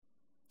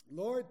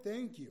Lord,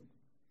 thank you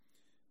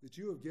that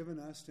you have given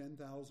us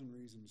 10,000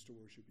 reasons to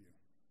worship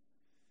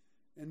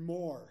you. And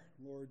more,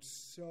 Lord,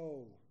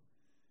 so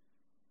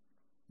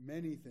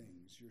many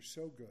things. You're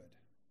so good,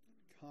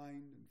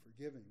 kind and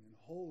forgiving and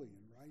holy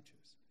and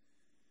righteous.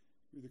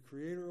 You're the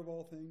creator of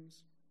all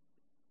things,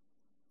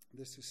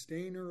 the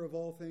sustainer of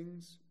all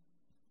things.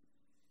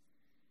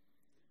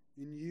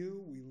 In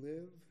you we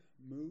live,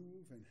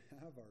 move, and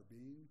have our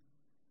being.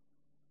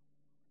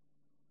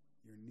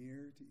 You're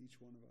near to each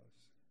one of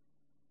us.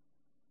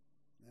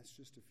 And that's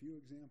just a few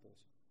examples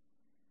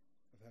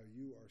of how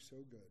you are so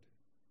good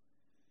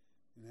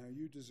and how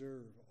you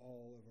deserve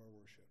all of our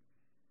worship.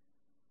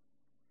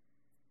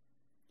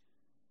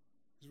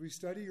 As we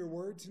study your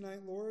word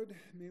tonight, Lord,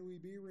 may we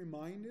be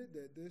reminded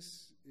that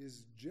this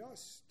is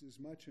just as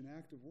much an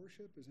act of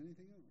worship as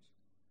anything else.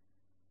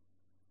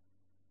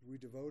 We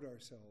devote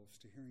ourselves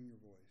to hearing your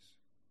voice.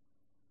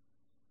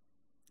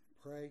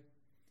 Pray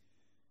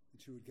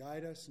that you would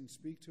guide us and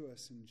speak to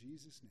us in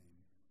Jesus'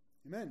 name.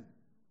 Amen.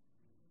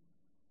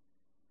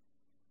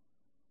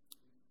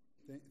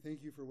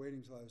 Thank you for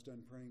waiting till I was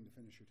done praying to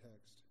finish your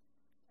text.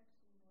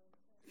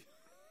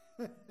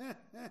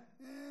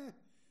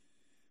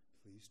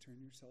 Please turn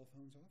your cell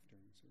phones off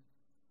during service.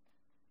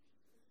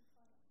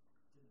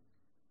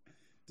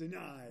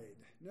 Denied.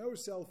 No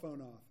cell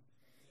phone off.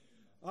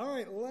 All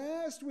right,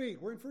 last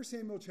week, we're in 1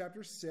 Samuel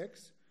chapter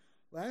 6.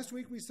 Last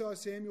week we saw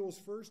Samuel's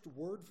first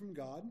word from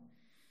God,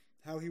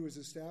 how he was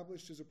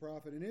established as a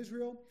prophet in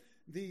Israel,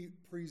 the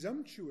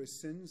presumptuous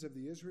sins of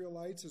the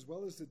Israelites, as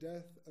well as the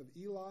death of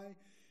Eli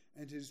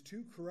and his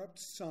two corrupt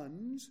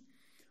sons,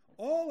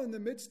 all in the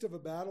midst of a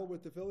battle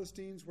with the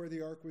Philistines where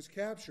the ark was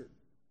captured.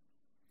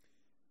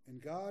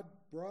 And God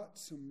brought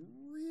some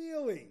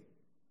really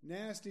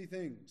nasty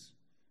things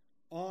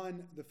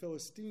on the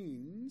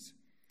Philistines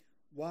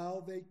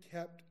while they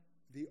kept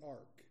the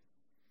ark.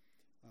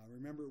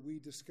 Remember, we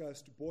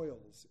discussed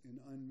boils in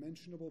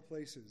unmentionable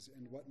places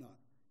and whatnot.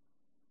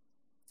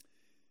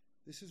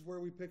 This is where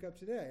we pick up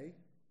today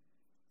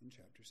in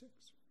chapter 6.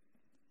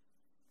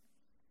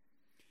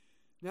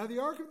 Now the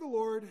ark of the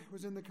Lord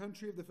was in the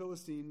country of the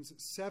Philistines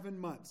 7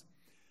 months.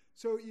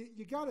 So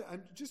you got to,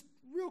 just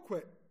real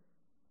quick,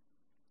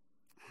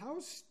 how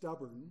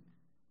stubborn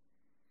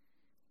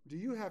do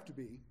you have to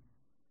be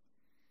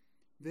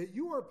that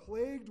you are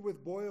plagued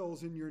with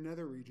boils in your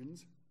nether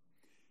regions,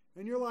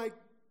 and you're like,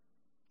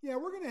 yeah,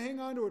 we're going to hang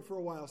on to it for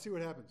a while, see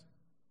what happens.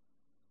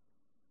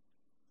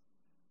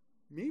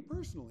 Me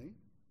personally,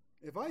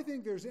 if I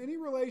think there's any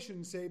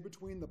relation, say,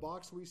 between the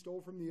box we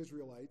stole from the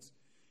Israelites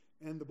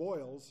and the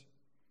boils,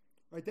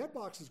 right, that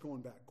box is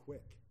going back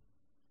quick.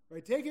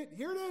 Right, take it,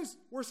 here it is,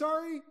 we're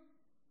sorry.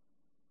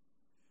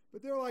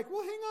 But they're like,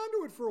 we'll hang on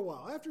to it for a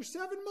while. After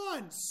 7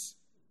 months,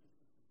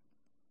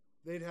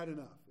 they'd had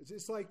enough.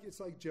 It's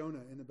like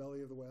Jonah in the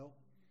belly of the whale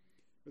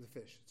with a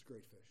fish. It's a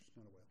great fish. It's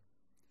not a whale.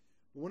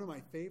 But one of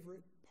my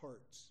favorite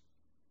parts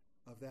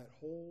of that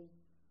whole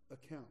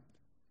account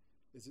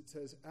is it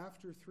says,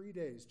 after 3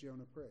 days,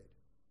 Jonah prayed.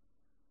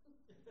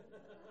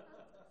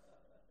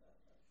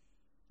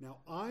 Now,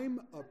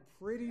 I'm a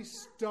pretty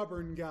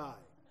stubborn guy.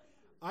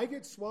 I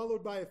get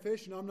swallowed by a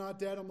fish and I'm not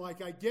dead. I'm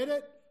like, I get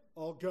it.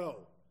 I'll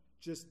go.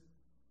 Just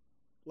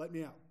let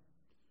me out.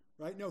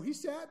 Right? No, he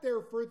sat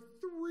there for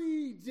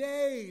 3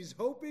 days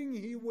hoping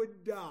he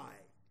would die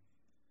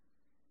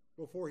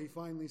before he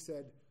finally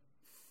said,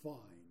 fine.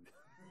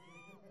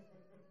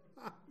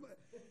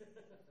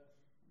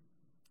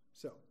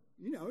 So,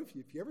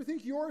 if you ever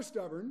think you're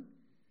stubborn,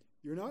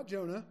 you're not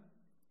Jonah.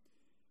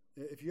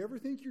 If you ever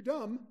think you're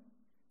dumb,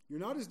 you're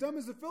not as dumb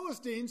as the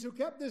Philistines who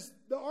kept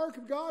the ark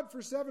of God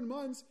for 7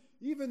 months,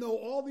 even though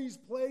all these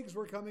plagues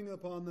were coming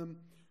upon them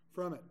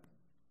from it.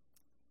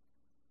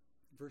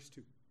 Verse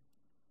 2.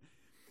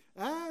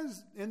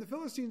 And the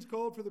Philistines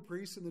called for the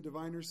priests and the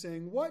diviners,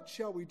 saying, what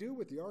shall we do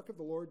with the ark of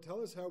the Lord?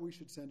 Tell us how we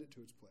should send it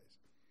to its place.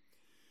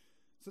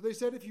 So they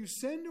said, if you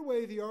send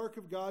away the ark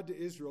of God to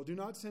Israel, do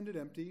not send it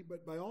empty,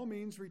 but by all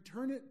means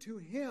return it to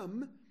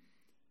him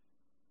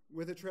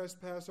with a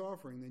trespass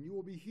offering. Then you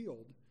will be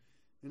healed,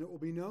 and it will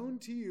be known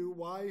to you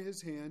why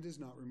his hand is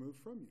not removed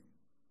from you.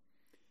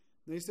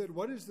 They said,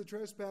 what is the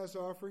trespass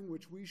offering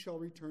which we shall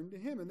return to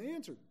him? And they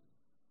answered,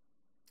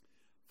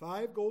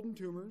 5 golden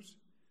tumors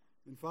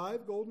and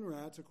 5 golden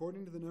rats,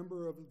 according to the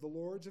number of the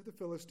lords of the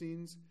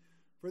Philistines,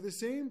 for the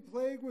same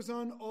plague was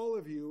on all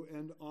of you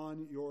and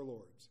on your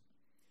lords.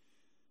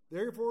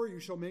 Therefore you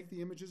shall make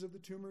the images of the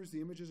tumors,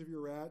 the images of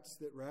your rats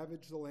that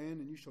ravage the land,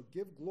 and you shall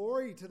give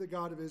glory to the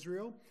God of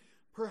Israel.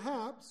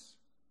 Perhaps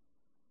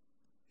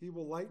he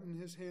will lighten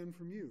his hand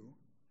from you,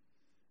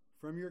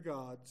 from your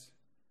gods,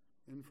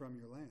 and from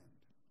your land.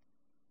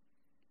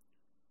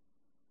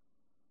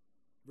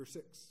 Verse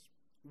 6.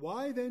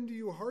 Why then do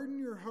you harden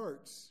your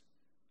hearts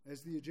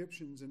as the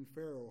Egyptians and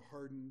Pharaoh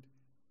hardened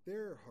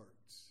their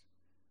hearts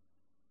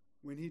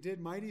when he did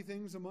mighty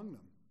things among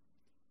them?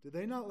 Did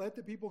they not let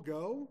the people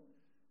go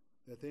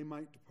that they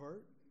might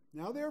depart?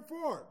 Now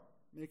therefore,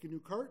 make a new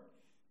cart,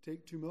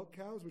 take 2 milk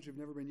cows which have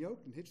never been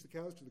yoked, and hitch the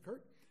cows to the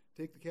cart.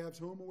 Take the calves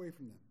home away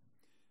from them.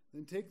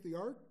 Then take the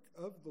ark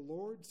of the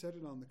Lord, set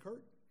it on the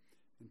cart,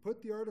 and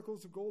put the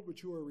articles of gold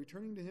which you are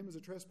returning to him as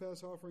a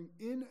trespass offering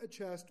in a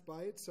chest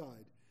by its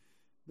side.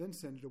 Then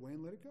send it away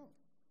and let it go.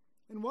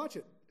 And watch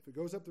it. If it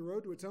goes up the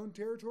road to its own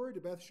territory, to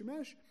Beth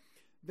Shemesh,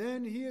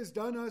 then he has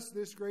done us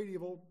this great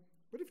evil.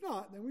 But if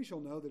not, then we shall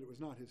know that it was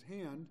not his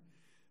hand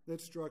that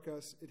struck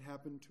us. It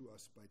happened to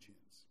us by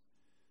chance.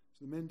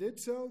 So the men did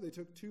so. They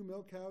took 2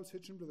 milk cows,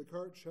 hitched them to the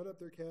cart, shut up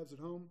their calves at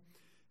home,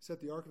 set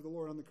the ark of the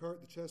Lord on the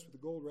cart, the chest with the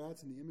gold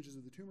rats and the images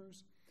of the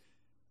tumors.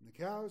 And the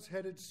cows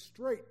headed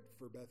straight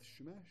for Beth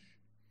Shemesh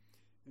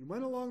and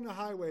went along the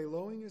highway,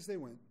 lowing as they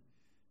went,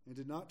 and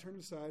did not turn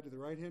aside to the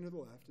right hand or the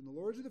left. And the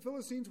lords of the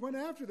Philistines went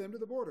after them to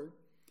the border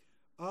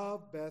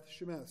of Beth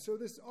Shemesh. So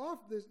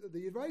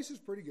the advice is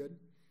pretty good.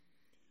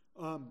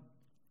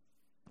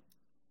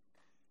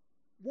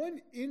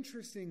 One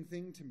interesting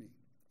thing to me,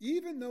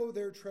 even though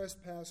their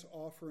trespass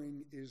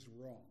offering is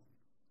wrong,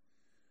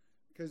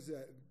 because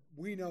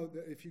we know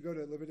that if you go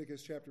to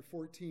Leviticus chapter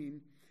 14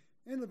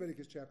 and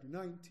Leviticus chapter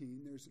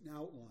 19, there's an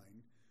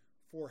outline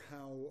for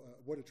how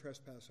what a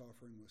trespass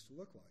offering was to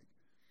look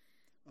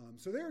like.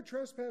 So their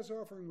trespass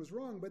offering was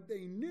wrong, but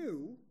they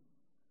knew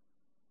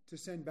to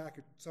send back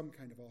some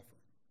kind of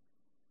offering.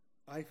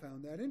 I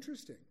found that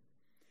interesting.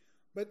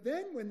 But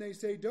then when they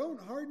say, don't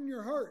harden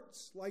your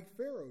hearts like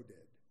Pharaoh did,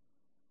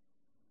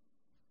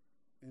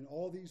 and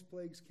all these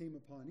plagues came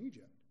upon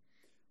Egypt,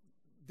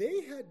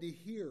 they had to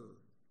hear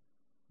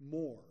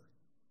more.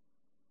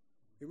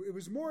 It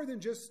was more than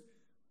just,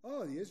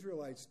 the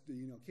Israelites,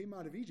 came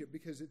out of Egypt,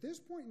 because at this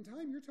point in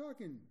time, you're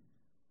talking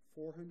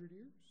 400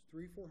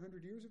 years,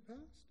 400 years have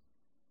passed.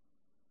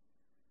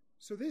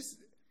 So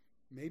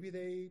maybe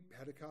they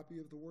had a copy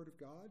of the Word of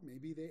God.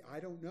 Maybe I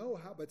don't know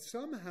how, but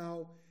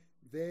somehow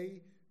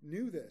they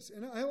knew this.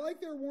 And I like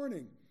their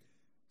warning.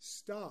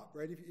 Stop,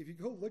 right? If you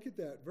go look at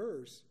that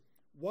verse,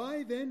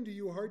 why then do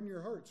you harden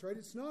your hearts, right?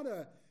 It's not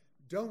a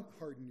don't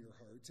harden your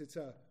hearts. It's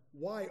a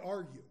why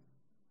are you?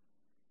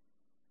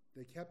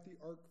 They kept the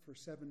ark for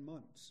 7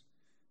 months,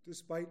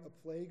 despite a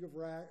plague of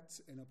rats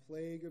and a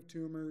plague of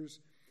tumors.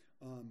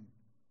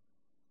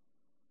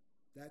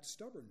 That's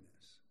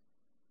stubbornness.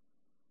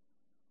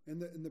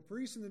 And the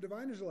priests and the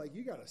diviners are like,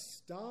 you got to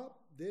stop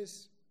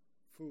this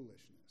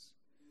foolishness.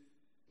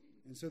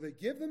 And so they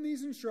give them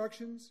these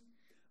instructions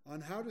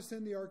on how to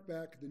send the ark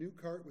back, the new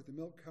cart with the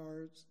milk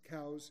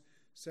cows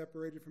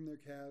separated from their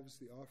calves,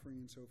 the offering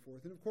and so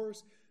forth. And of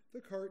course,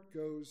 the cart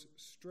goes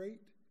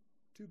straight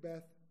to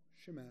Beth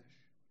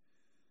Shemesh,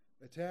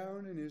 a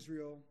town in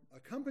Israel,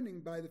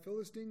 accompanied by the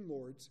Philistine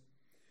lords,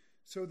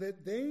 so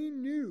that they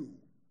knew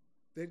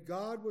that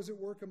God was at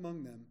work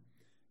among them,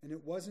 and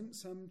it wasn't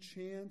some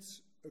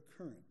chance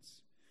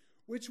occurrence,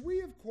 which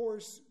we, of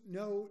course,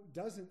 know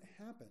doesn't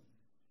happen.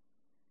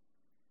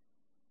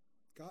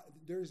 God,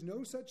 there's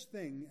no such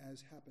thing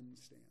as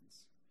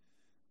happenstance.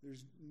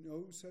 There's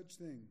no such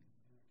thing.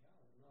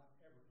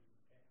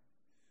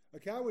 A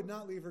cow would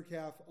not leave her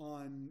calf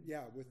on,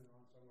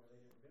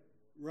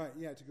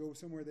 to go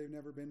somewhere they've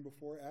never been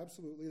before.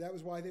 Absolutely. That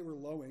was why they were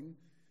lowing,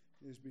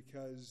 is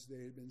because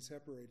they had been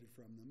separated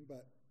from them.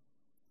 But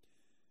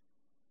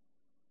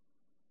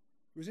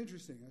it was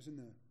interesting. I was in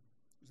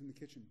the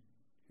kitchen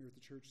here at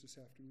the church this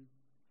afternoon,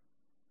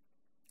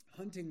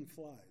 hunting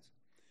flies.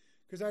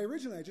 Because I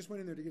just went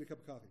in there to get a cup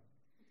of coffee.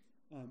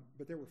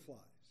 But there were flies.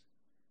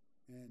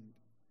 And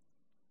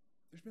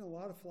there's been a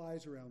lot of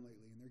flies around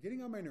lately, and they're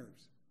getting on my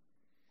nerves.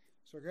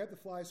 So I grabbed the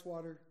fly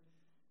swatter,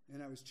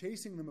 and I was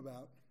chasing them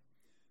about.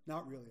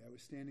 Not really. I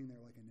was standing there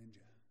like a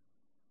ninja.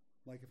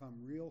 Like if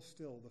I'm real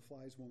still, the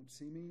flies won't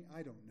see me.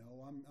 I don't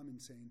know. I'm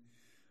insane.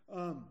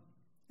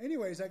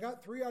 Anyways, I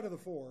got 3 out of the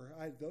 4.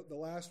 The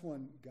last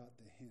one got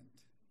the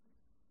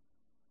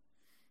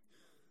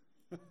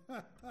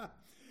hint.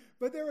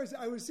 But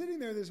I was sitting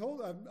there this whole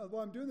time,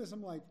 while I'm doing this,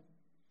 I'm like,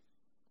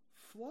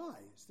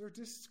 flies, they're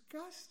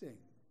disgusting.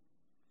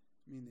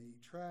 I mean, they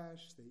eat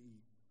trash, they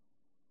eat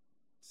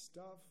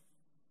stuff,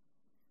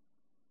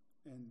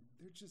 and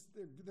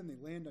then they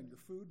land on your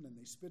food, and then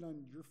they spit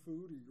on your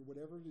food or your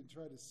whatever to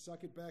try to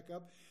suck it back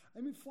up.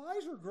 I mean,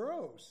 flies are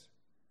gross.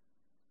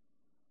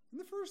 And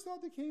the first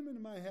thought that came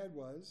into my head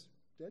was,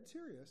 dead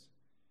serious,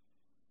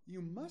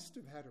 you must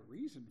have had a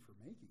reason for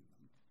making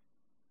them.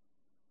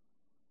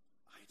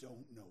 I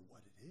don't know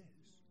what it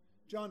is.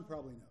 John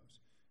probably knows.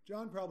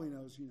 John probably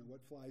knows,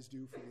 what flies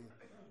do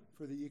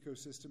for the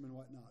ecosystem and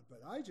whatnot.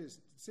 But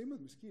same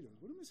with mosquitoes.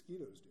 What do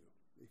mosquitoes do?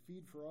 They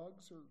feed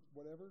frogs or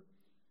whatever?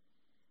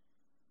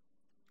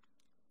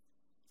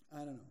 I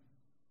don't know.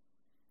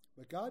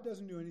 But God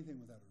doesn't do anything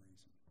without a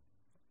reason.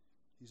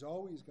 He's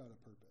always got a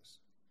purpose.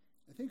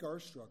 I think our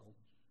struggle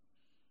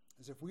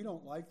is if we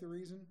don't like the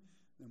reason,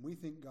 then we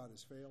think God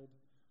has failed,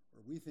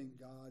 or we think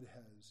God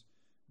has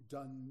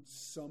done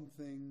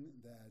something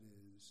that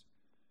is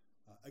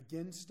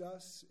against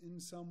us in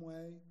some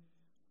way,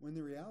 when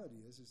the reality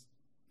is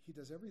he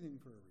does everything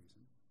for a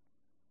reason.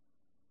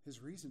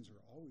 His reasons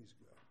are always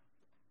good.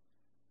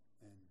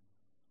 And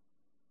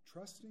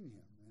trusting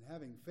him and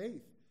having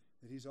faith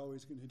that he's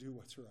always going to do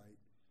what's right.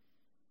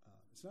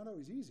 It's not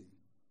always easy,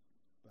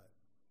 but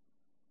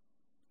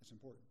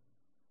it's important.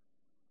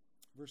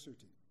 Verse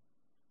 13.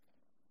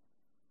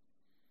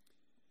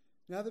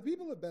 Now the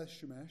people of Beth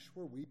Shemesh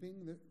were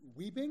reaping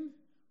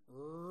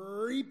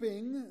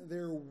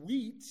their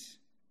wheat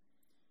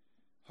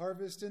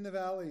harvest in the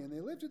valley, and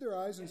they lifted their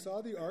eyes and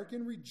saw the ark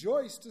and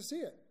rejoiced to see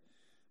it.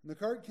 And the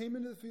cart came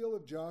into the field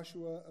of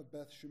Joshua of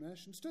Beth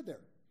Shemesh and stood there.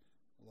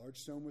 A large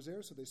stone was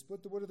there, so they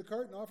split the wood of the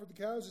cart and offered the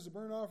cows as a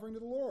burnt offering to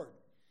the Lord.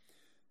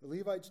 The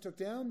Levites took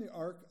down the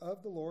ark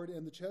of the Lord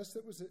and the chest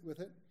that was with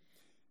it,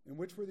 in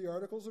which were the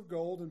articles of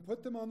gold, and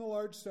put them on the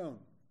large stone.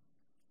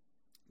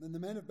 Then the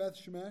men of Beth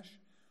Shemesh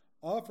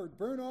offered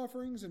burnt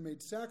offerings and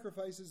made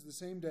sacrifices the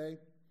same day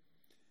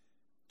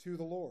to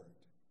the Lord.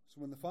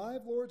 So when the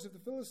 5 lords of the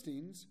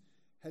Philistines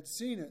had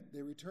seen it,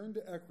 they returned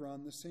to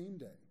Ekron the same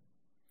day.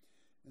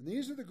 And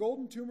these are the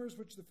golden tumors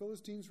which the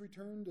Philistines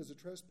returned as a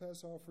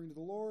trespass offering to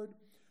the Lord,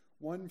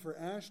 one for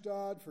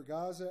Ashdod, for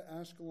Gaza,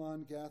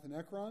 Ashkelon, Gath, and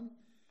Ekron,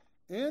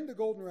 and the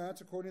golden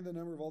rats according to the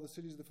number of all the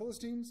cities of the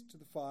Philistines to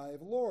the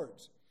 5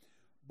 lords,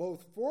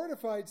 both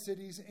fortified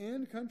cities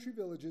and country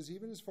villages,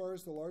 even as far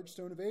as the large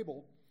stone of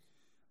Abel,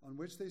 on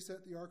which they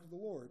set the ark of the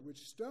Lord,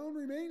 which stone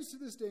remains to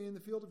this day in the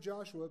field of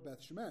Joshua of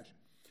Beth Shemesh.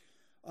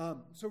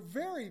 So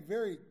very,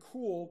 very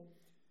cool.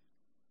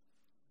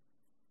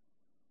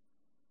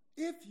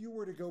 If you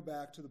were to go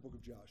back to the book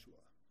of Joshua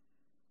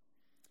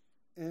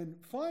and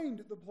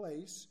find the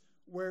place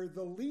where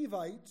the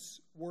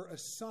Levites were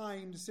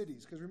assigned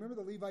cities, because remember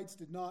the Levites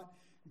did not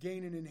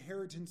gain an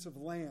inheritance of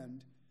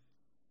land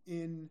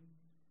in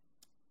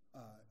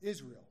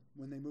Israel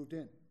when they moved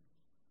in.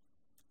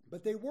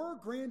 But they were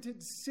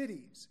granted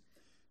cities.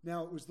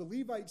 Now, it was the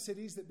Levite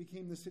cities that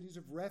became the cities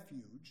of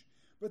refuge,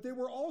 but they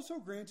were also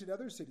granted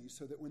other cities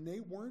so that when they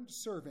weren't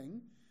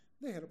serving,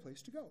 they had a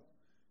place to go.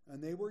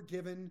 And they were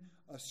given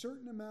a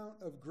certain amount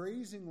of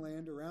grazing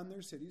land around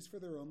their cities for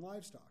their own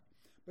livestock.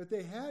 But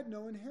they had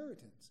no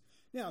inheritance.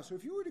 Now, so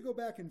if you were to go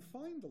back and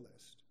find the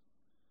list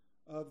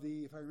of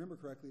the, if I remember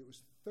correctly, it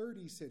was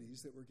 30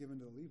 cities that were given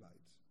to the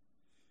Levites,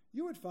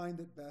 you would find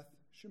that Beth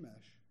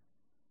Shemesh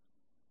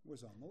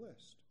was on the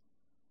list.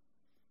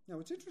 Now,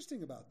 what's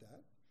interesting about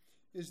that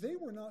is they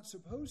were not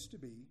supposed to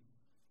be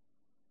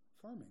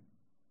farming.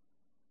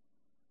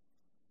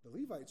 The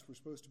Levites were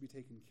supposed to be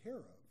taken care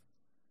of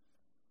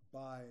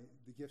by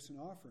the gifts and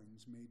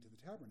offerings made to the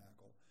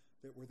tabernacle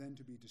that were then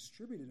to be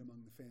distributed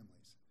among the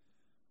families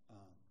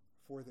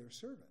for their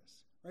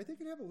service. Right? They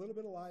could have a little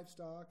bit of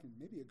livestock and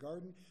maybe a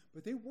garden,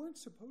 but they weren't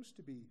supposed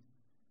to be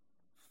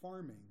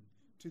farming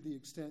to the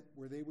extent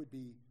where they would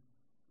be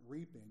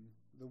reaping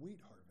the wheat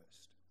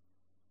harvest.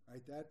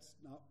 Right? That's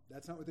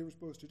not what they were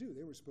supposed to do.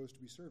 They were supposed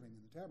to be serving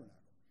in the tabernacle.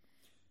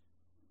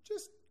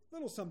 Just a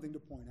little something to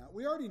point out.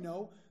 We already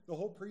know the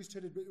whole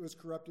priesthood was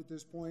corrupt at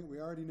this point. We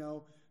already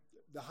know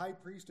the high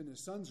priest and his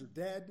sons are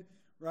dead,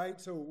 right?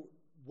 So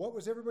what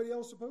was everybody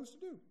else supposed to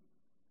do?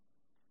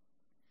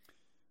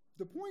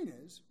 The point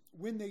is,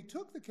 when they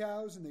took the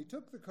cows and they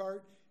took the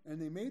cart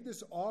and they made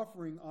this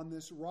offering on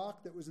this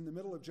rock that was in the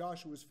middle of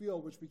Joshua's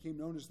field, which became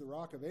known as the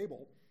Rock of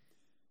Abel,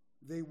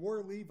 they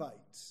were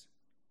Levites.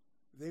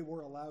 They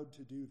were allowed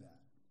to do that,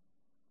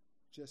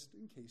 just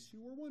in case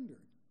you were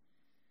wondering.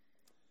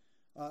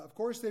 Of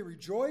course, they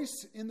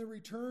rejoice in the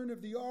return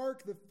of the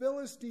ark, the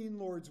Philistine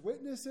lords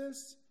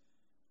witnesses,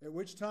 at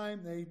which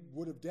time they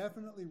would have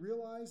definitely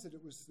realized that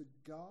it was the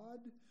God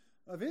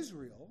of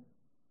Israel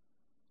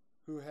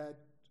who had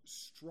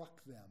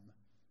struck them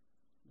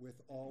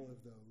with all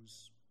of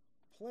those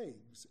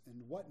plagues and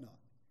whatnot.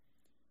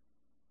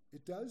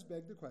 It does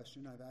beg the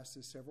question, I've asked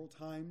this several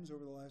times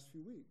over the last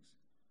few weeks,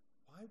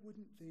 why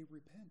wouldn't they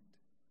repent?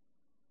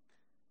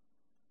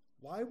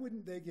 Why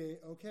wouldn't they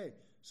get, okay,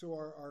 so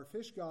our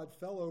fish god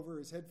fell over,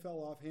 his head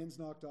fell off, hands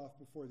knocked off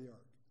before the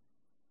ark.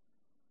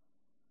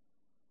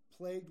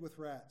 Plagued with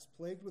rats,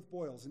 plagued with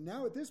boils. And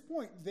now at this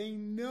point, they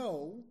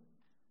know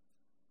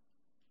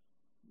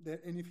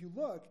that, and if you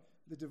look,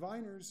 the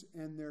diviners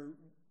and their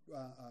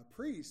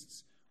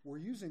priests were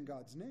using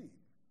God's name.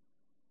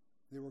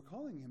 They were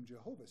calling him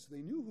Jehovah, so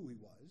they knew who he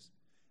was.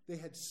 They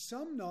had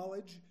some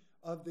knowledge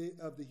of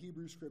the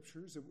Hebrew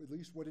scriptures, at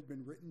least what had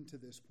been written to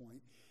this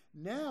point.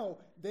 Now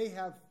they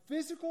have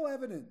physical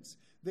evidence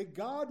that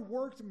God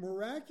worked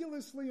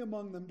miraculously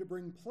among them to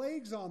bring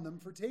plagues on them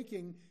for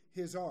taking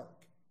his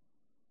ark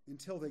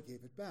until they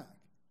gave it back.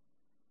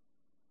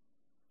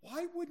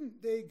 Why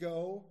wouldn't they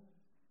go,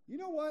 you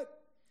know what?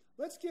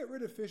 Let's get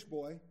rid of Fish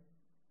Boy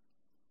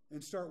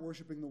and start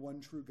worshiping the one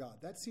true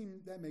God.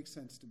 That makes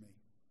sense to me.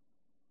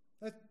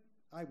 That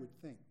I would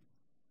think.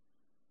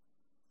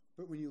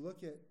 But when you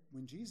look at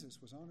when Jesus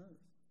was on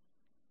earth,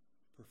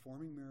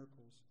 performing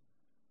miracles,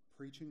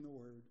 preaching the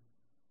word,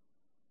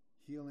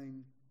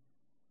 healing,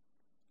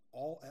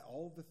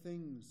 all of the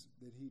things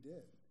that he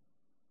did,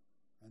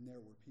 and there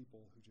were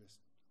people who just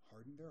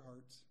hardened their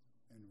hearts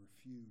and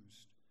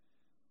refused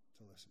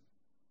to listen.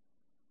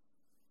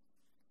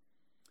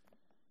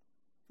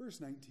 Verse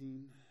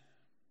 19.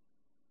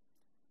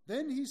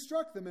 Then he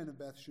struck the men of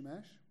Beth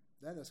Shemesh.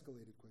 That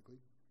escalated quickly.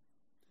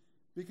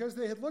 Because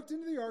they had looked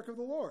into the ark of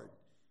the Lord.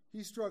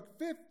 He struck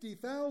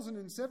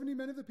 50,070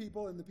 men of the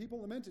people, and the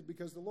people lamented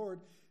because the Lord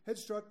had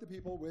struck the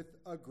people with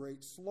a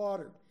great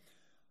slaughter.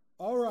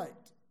 All right.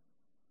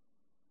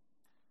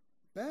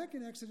 Back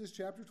in Exodus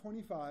chapter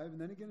 25, and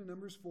then again in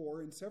Numbers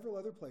 4, and several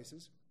other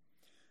places,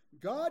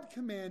 God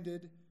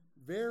commanded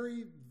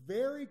very,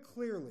 very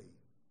clearly,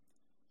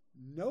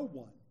 no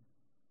one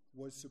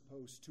was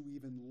supposed to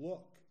even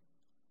look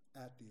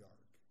at the ark,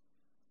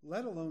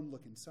 let alone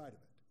look inside of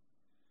it.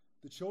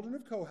 The children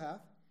of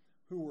Kohath,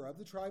 who were of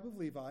the tribe of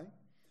Levi,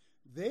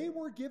 they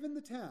were given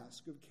the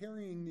task of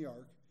carrying the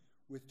ark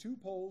with 2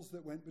 poles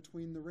that went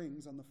between the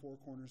rings on the 4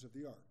 corners of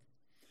the ark.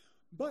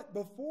 But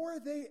before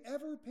they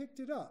ever picked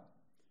it up,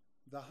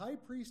 the high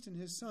priest and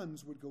his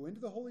sons would go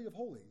into the Holy of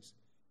Holies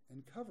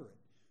and cover it,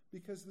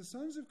 because the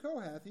sons of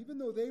Kohath, even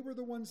though they were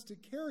the ones to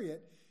carry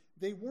it,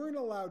 they weren't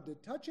allowed to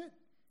touch it,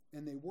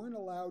 and they weren't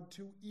allowed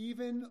to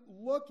even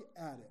look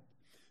at it.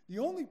 The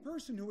only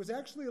person who was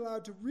actually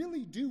allowed to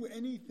really do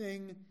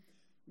anything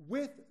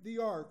with the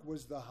ark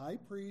was the high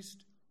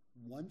priest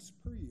once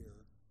per year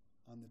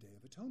on the Day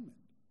of Atonement.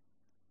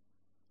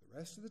 The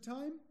rest of the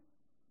time,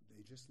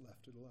 they just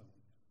left it alone.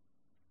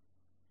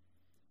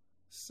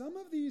 Some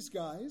of these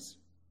guys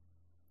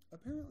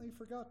apparently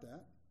forgot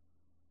that,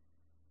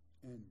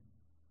 and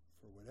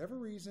for whatever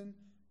reason,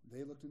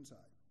 they looked inside.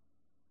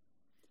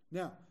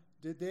 Now,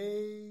 did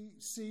they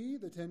see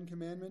the 10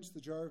 Commandments,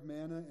 the jar of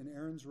manna, and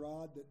Aaron's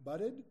rod that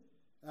budded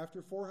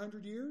after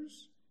 400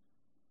 years?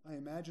 I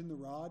imagine the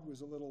rod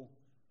was a little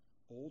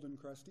old and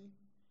crusty.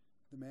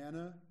 The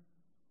manna,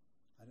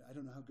 I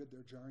don't know how good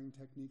their jarring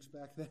techniques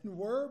back then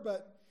were,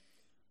 but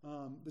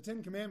the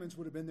 10 Commandments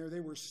would have been there.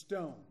 They were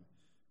stone.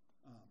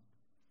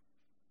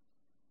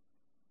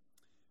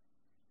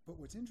 But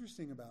what's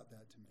interesting about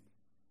that to me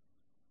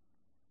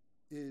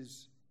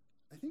is,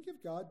 I think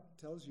if God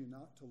tells you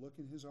not to look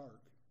in his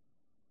ark,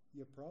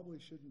 you probably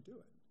shouldn't do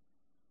it.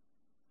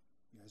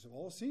 You guys have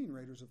all seen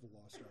Raiders of the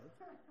Lost Ark.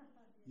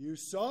 You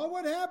saw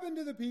what happened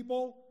to the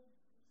people.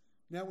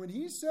 Now, when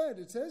he said,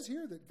 it says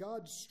here that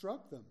God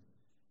struck them,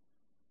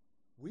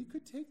 we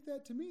could take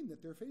that to mean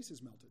that their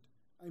faces melted.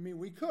 I mean,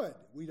 we could.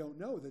 We don't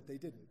know that they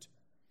didn't.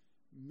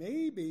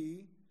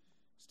 Maybe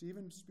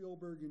Steven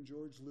Spielberg and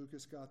George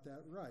Lucas got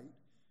that right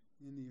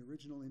in the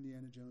original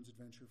Indiana Jones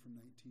adventure from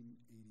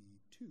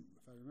 1982,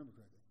 if I remember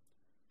correctly.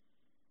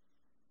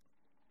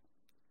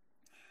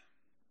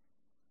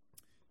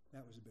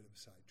 That was a bit of a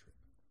side trip.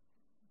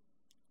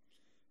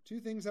 2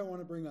 things I want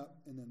to bring up,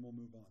 and then we'll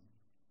move on.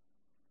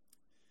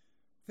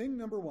 Thing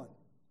number 1,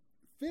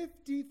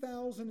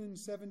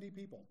 50,070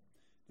 people.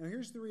 Now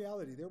here's the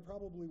reality. There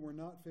probably were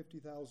not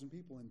 50,000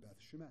 people in Beth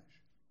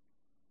Shemesh.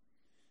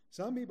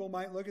 Some people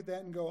might look at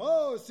that and go,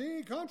 oh,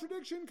 see,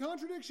 contradiction.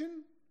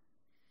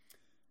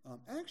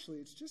 Actually,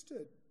 it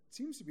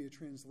seems to be a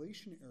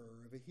translation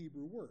error of a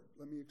Hebrew word.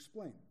 Let me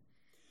explain.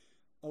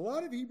 A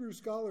lot of Hebrew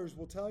scholars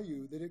will tell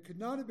you that it could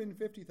not have been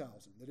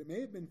 50,000, that it may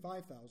have been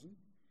 5,000,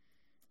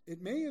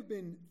 it may have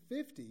been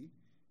 50,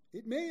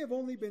 it may have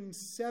only been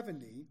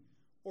 70,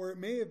 or it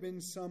may have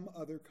been some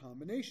other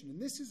combination. And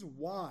this is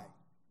why.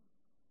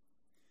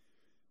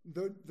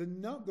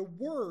 The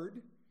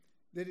word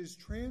that is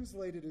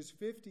translated as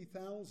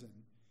 50,000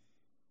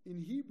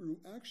 in Hebrew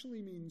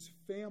actually means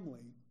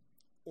family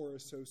or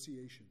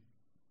association.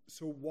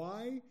 So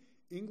why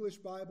English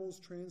Bibles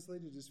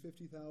translated as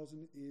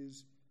 50,000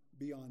 is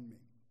beyond me.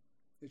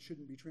 It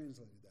shouldn't be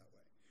translated that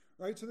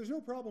way. Right? So there's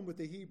no problem with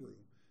the Hebrew.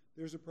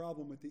 There's a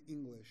problem with the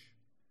English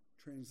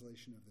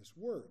translation of this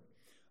word.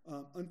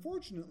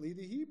 Unfortunately,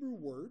 the Hebrew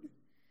word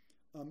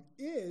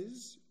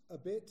is a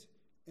bit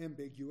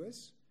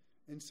ambiguous,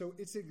 and so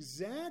its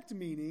exact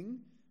meaning,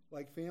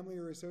 like family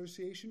or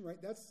association,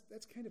 right?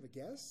 That's kind of a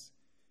guess.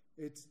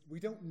 We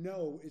don't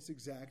know its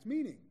exact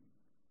meaning.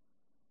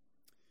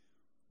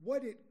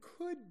 What it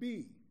could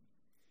be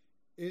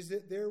is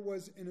that there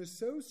was an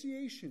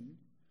association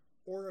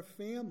or a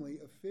family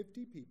of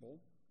 50 people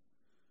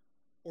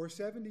or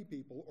 70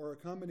 people or a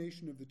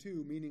combination of the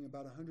two, meaning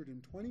about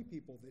 120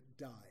 people that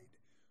died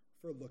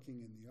for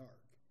looking in the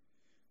ark.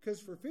 Because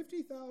for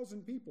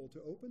 50,000 people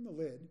to open the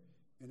lid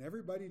and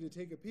everybody to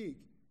take a peek,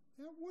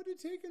 that would have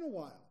taken a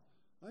while.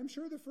 I'm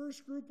sure the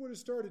first group would have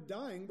started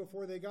dying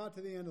before they got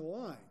to the end of the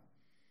line.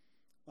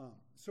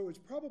 So it's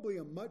probably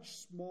a much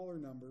smaller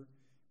number.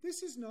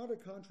 This is not a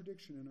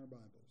contradiction in our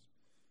Bibles.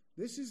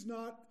 This is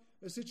not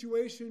a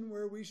situation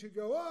where we should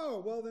go,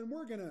 oh, well, then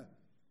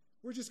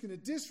we're just going to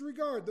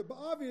disregard.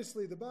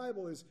 Obviously, the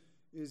Bible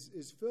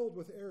is filled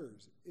with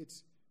errors.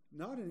 It's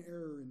not an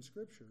error in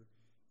Scripture.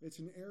 It's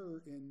an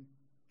error in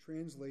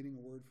translating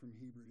a word from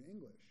Hebrew to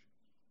English,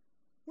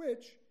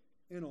 which,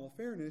 in all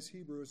fairness,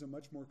 Hebrew is a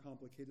much more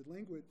complicated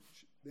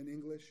language than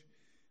English,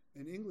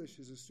 and English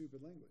is a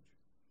stupid language.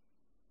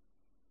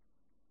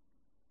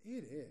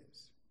 It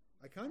is.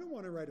 I kind of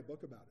want to write a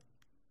book about it.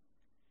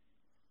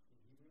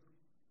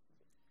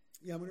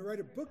 Yeah, I'm going to write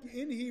a book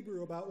in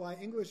Hebrew about why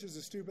English is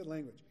a stupid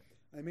language.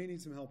 I may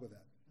need some help with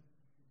that.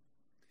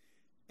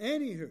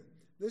 Anywho,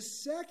 the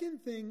second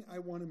thing I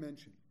want to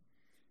mention,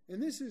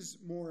 and this is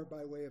more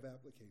by way of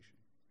application,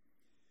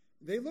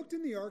 They looked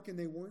in the ark and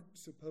they weren't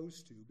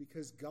supposed to,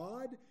 because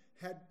God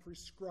had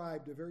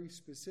prescribed a very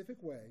specific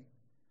way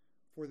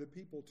for the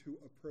people to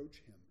approach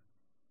him.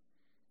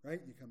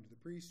 Right? You come to the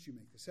priest, you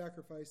make the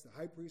sacrifice. The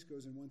high priest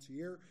goes in once a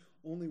year,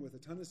 only with a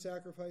ton of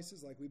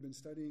sacrifices, like we've been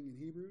studying in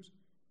Hebrews.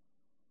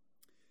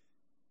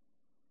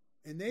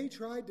 And they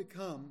tried to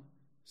come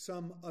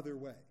some other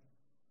way.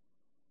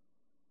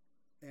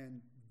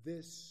 And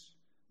this,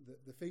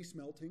 the face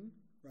melting,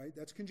 right?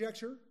 That's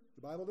conjecture.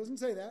 The Bible doesn't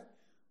say that.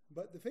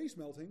 But the face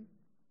melting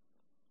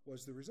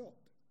was the result.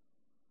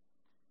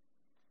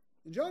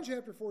 In John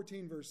chapter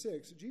 14, verse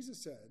 6, Jesus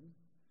said,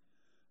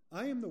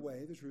 I am the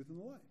way, the truth, and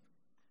the life.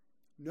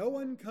 No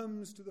one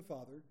comes to the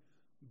Father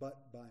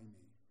but by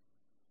me.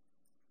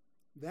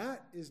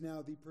 That is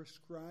now the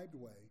prescribed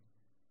way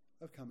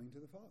of coming to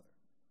the Father.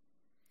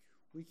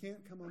 We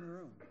can't come on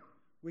our own.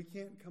 We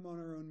can't come on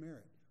our own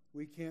merit.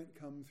 We can't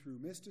come through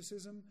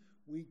mysticism.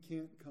 We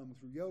can't come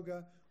through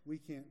yoga. We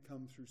can't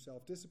come through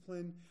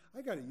self-discipline.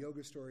 I got a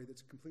yoga story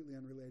that's completely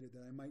unrelated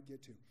that I might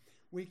get to.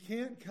 We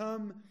can't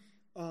come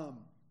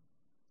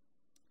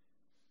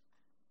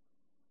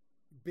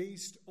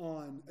based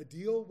on a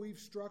deal we've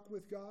struck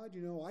with God.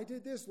 You know, I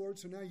did this, Lord,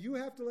 so now you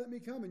have to let me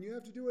come and you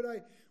have to do what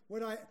I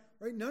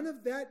right? None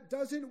of that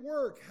doesn't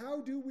work.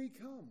 How do we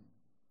come?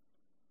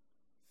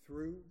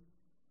 Through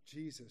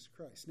Jesus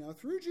Christ. Now,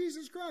 through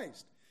Jesus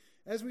Christ,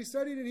 as we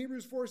studied in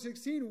Hebrews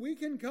 4:16, we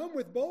can come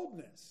with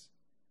boldness.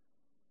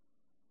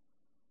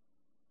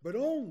 But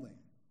only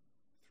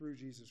through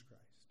Jesus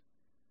Christ.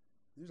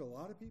 There's a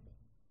lot of people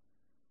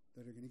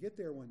that are going to get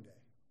there one day.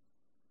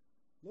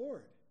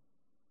 Lord,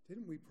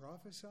 didn't we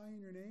prophesy in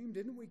your name?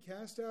 Didn't we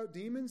cast out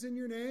demons in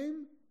your name?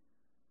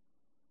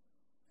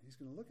 And he's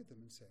going to look at them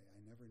and say,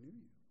 I never knew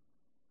you.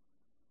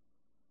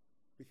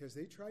 Because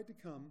they tried to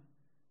come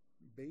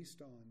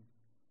based on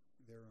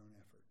their own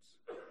efforts.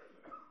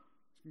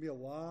 There's going to be a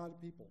lot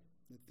of people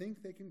that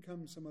think they can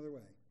come some other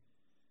way,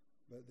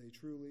 but they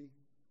truly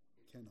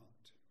cannot.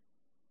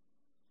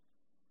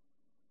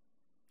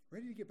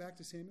 Ready to get back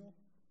to Samuel?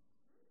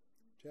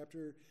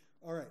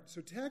 All right,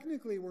 so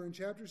technically we're in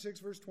chapter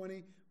 6, verse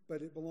 20,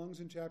 but it belongs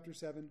in chapter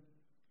 7.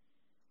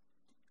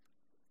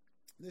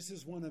 This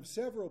is one of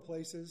several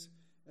places,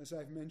 as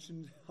I've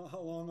mentioned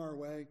along our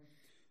way,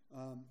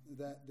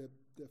 that the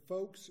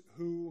folks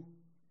who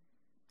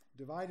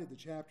divided the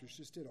chapters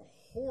just did a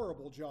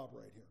horrible job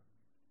right here.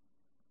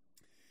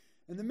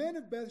 And the men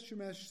of Beth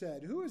Shemesh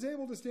said, Who is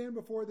able to stand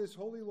before this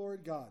holy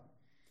Lord God?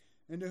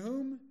 And to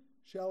whom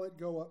shall it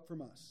go up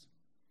from us?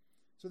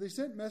 So they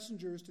sent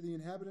messengers to the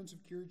inhabitants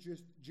of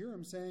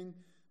Kirjath-jearim, saying,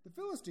 The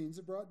Philistines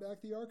have brought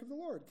back the ark of the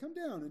Lord. Come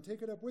down and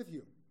take it up with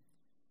you.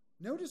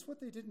 Notice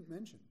what they didn't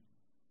mention.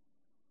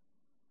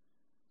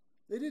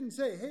 They didn't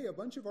say, hey, a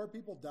bunch of our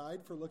people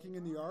died for looking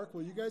in the ark.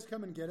 Will you guys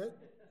come and get it?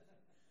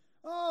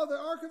 Oh, the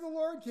ark of the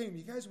Lord came.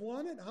 You guys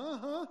want it?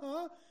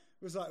 Huh?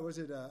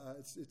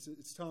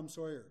 It's Tom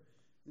Sawyer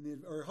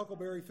or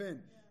Huckleberry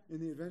Finn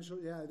in the Adventure.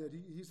 Yeah, that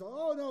he's like,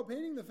 oh no,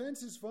 painting the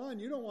fence is fun.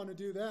 You don't want to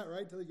do that,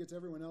 right? Until he gets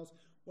everyone else.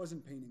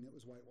 Wasn't painting, it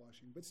was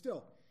whitewashing. But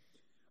still,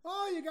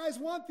 oh, you guys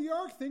want the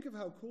ark? Think of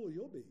how cool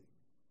you'll be,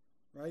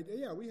 right?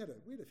 Yeah, we had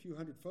a few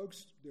hundred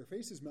folks, their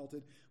faces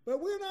melted, but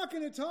we're not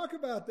going to talk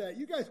about that.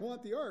 You guys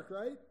want the ark,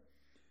 right?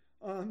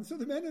 So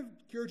the men of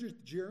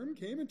Kirjath-jearim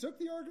came and took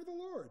the ark of the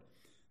Lord.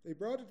 They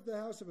brought it to the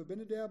house of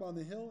Abinadab on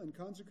the hill and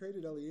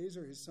consecrated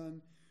Eleazar his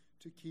son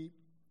to keep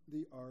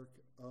the ark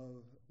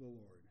of the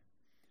Lord.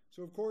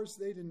 So of course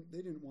they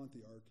didn't want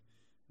the ark;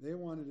 they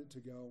wanted it to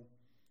go.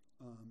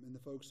 And the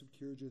folks of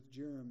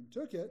Kirjath-jearim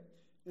took it,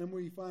 and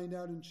we find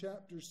out in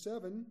chapter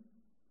 7,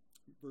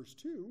 verse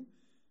 2,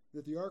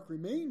 that the ark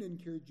remained in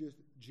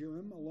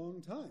Kirjath-jearim a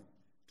long time.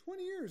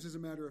 20 years, as a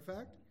matter of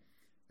fact.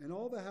 And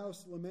all the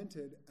house of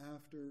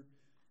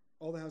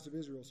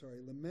Israel,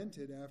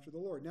 lamented after the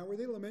Lord. Now, were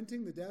they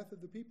lamenting the death of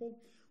the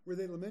people? Were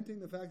they lamenting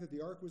the fact that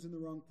the ark was in the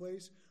wrong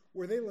place?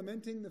 Were they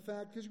lamenting the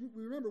fact, because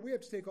remember, we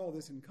have to take all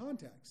this in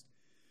context.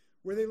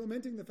 Were they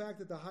lamenting the fact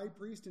that the high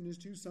priest and his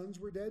 2 sons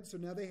were dead, so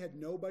now they had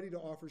nobody to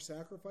offer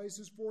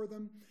sacrifices for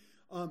them?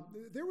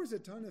 There was a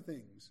ton of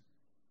things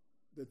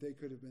that they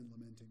could have been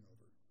lamenting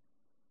over.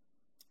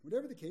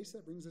 Whatever the case,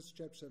 that brings us to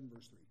chapter 7,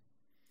 verse 3.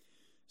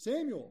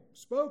 Samuel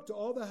spoke to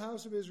all the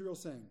house of Israel,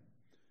 saying,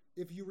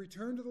 If you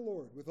return to the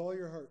Lord with all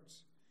your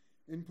hearts,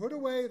 and put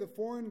away the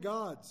foreign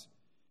gods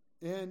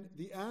and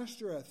the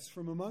Ashtoreths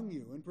from among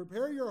you, and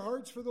prepare your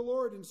hearts for the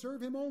Lord, and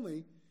serve him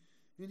only,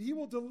 and he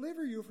will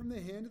deliver you from the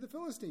hand of the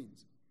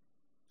Philistines.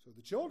 So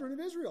the children of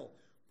Israel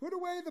put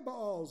away the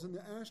Baals and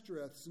the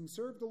Ashtoreths, and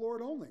served the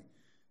Lord only.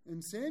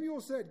 And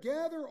Samuel said,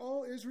 Gather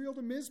all Israel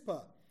to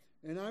Mizpah,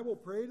 and I will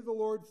pray to the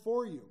Lord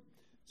for you.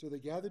 So they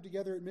gathered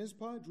together at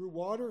Mizpah, drew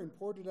water, and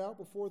poured it out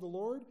before the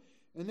Lord.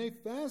 And they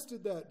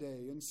fasted that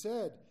day, and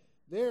said,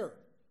 There,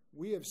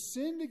 we have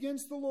sinned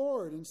against the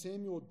Lord. And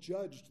Samuel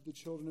judged the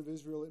children of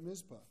Israel at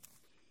Mizpah.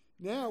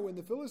 Now, when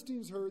the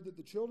Philistines heard that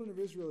the children of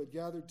Israel had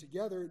gathered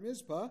together at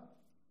Mizpah,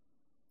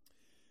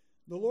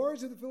 the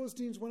lords of the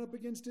Philistines went up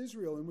against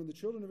Israel, and when the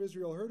children of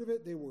Israel heard of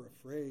it, they were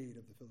afraid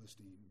of the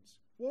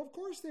Philistines. Well, of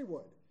course they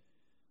would.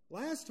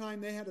 Last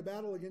time they had a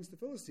battle against the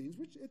Philistines,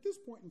 which at this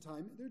point in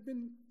time, there'd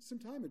been some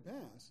time had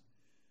passed,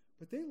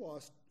 but they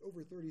lost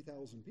over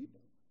 30,000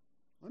 people.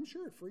 I'm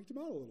sure it freaked them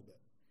out a little bit.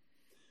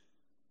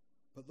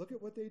 But look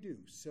at what they do,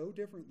 so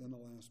different than the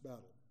last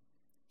battle.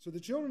 So the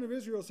children of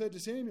Israel said to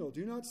Samuel,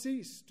 "Do not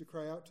cease to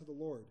cry out to the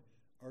Lord,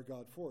 our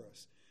God, for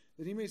us,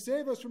 that he may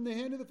save us from the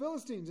hand of the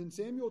Philistines." And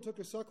Samuel took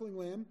a suckling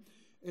lamb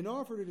and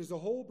offered it as a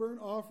whole burnt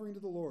offering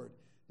to the Lord.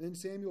 Then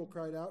Samuel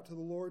cried out to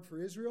the Lord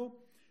for Israel,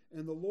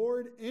 and the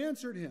Lord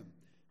answered him.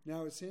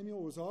 Now as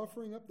Samuel was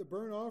offering up the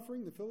burnt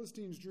offering, the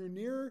Philistines drew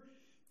near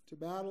to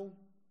battle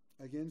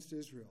against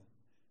Israel.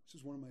 This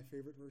is one of my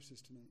favorite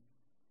verses tonight.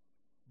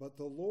 But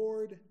the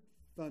Lord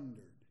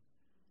thundered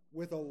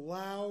with a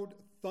loud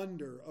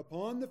thunder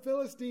upon the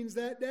Philistines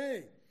that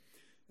day,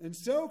 and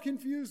so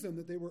confused them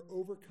that they were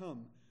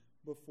overcome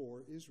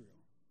before Israel.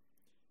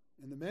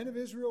 And the men of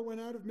Israel went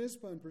out of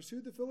Mizpah and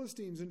pursued the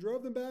Philistines and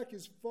drove them back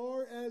as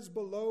far as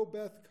below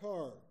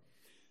Beth-kar.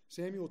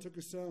 Samuel took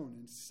a stone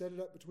and set it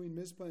up between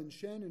Mizpah and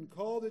Shen and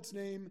called its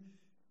name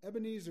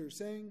Ebenezer,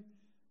 saying,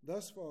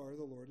 "Thus far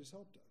the Lord has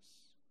helped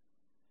us."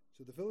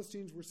 So the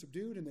Philistines were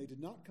subdued, and they did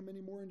not come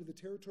any more into the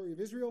territory of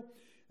Israel.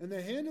 And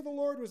the hand of the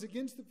Lord was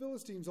against the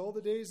Philistines all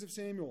the days of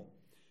Samuel.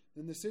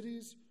 Then the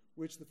cities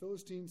which the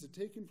Philistines had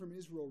taken from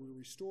Israel were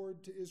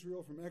restored to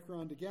Israel from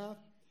Ekron to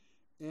Gath,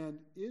 and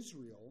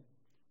Israel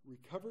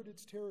recovered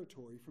its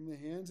territory from the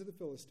hands of the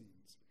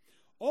Philistines.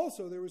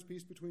 Also, there was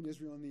peace between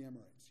Israel and the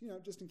Amorites.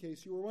 Just in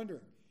case you were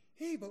wondering.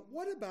 Hey, but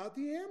what about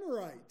the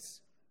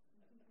Amorites?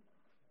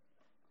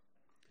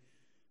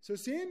 So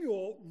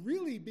Samuel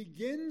really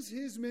begins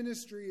his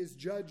ministry as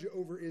judge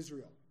over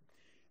Israel.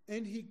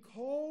 And he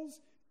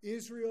calls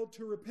Israel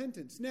to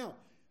repentance. Now,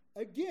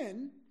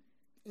 again,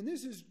 and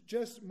this is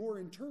just more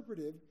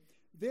interpretive,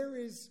 there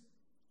is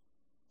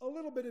a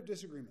little bit of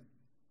disagreement.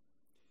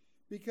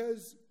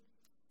 Because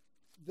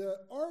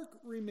the ark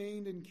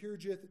remained in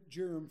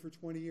Kirjath-jearim for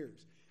 20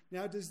 years.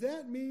 Now, does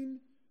that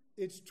mean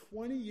it's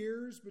 20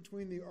 years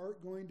between the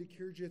ark going to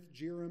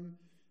Kirjath-jearim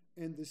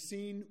and the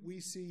scene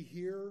we see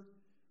here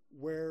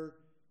where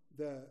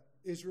the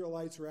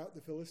Israelites are out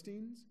the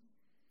Philistines?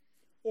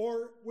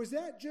 Or was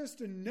that just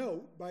a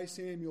note by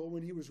Samuel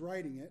when he was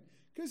writing it?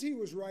 Because he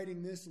was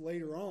writing this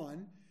later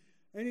on.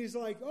 And he's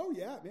like, oh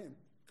yeah, man,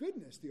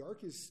 goodness, the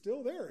ark is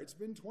still there. It's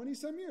been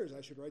 20-some years.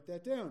 I should write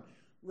that down.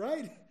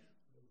 Right?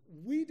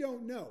 We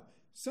don't know.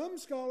 Some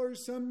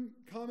scholars, some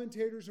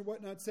commentators and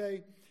whatnot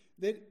say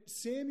that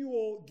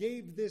Samuel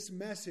gave this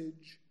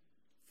message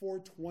for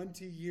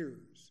 20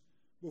 years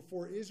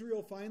before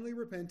Israel finally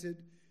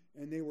repented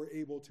and they were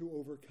able to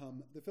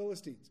overcome the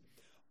Philistines.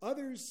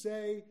 Others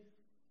say,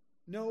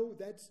 no,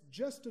 that's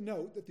just a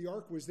note that the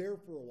ark was there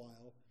for a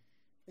while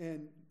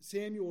and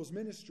Samuel's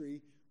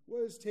ministry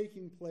was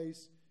taking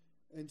place,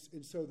 and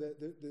so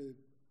the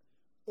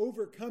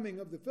overcoming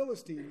of the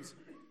Philistines,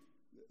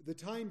 the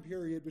time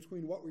period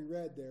between what we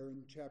read there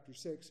in chapter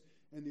 6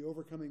 and the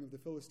overcoming of the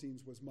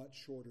Philistines was much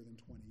shorter than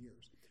 20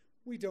 years.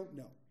 We don't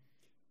know.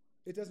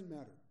 It doesn't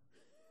matter.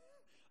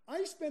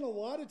 I spent a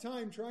lot of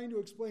time trying to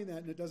explain that,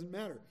 and it doesn't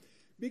matter.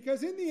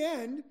 Because in the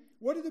end,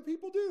 what do the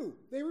people do?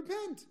 They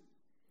repent.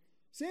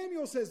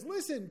 Samuel says,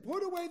 listen,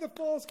 put away the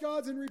false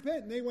gods and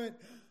repent. And they went,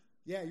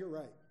 yeah, you're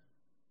right.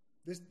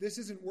 This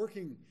isn't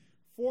working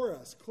for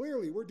us.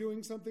 Clearly, we're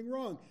doing something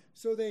wrong.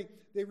 So they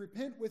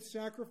repent with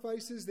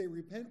sacrifices. They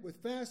repent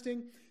with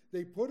fasting.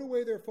 They put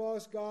away their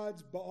false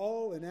gods,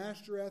 Baal and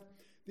Ashtoreth.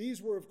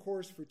 These were, of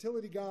course,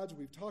 fertility gods.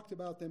 We've talked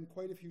about them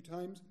quite a few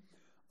times.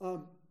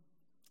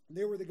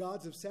 They were the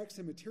gods of sex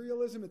and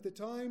materialism at the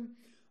time.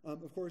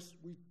 Of course,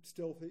 we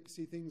still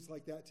see things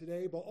like that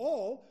today.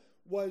 Baal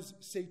was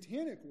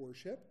satanic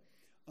worship.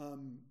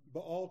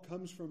 Baal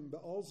comes from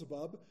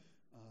Beelzebub,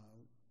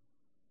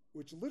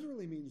 which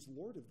literally means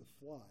Lord of the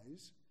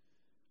Flies.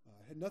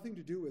 Had nothing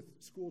to do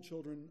with school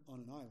children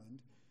on an island,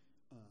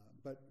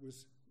 but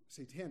was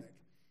satanic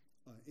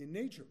in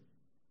nature.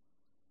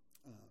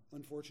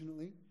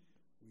 Unfortunately,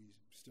 we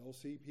still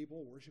see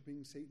people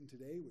worshiping Satan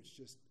today, which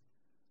just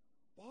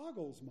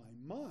boggles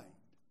my mind.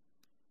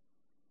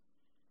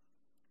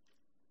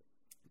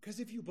 Because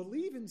if you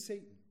believe in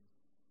Satan,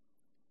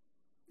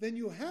 then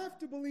you have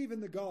to believe in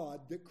the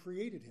God that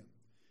created him.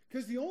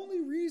 Because the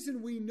only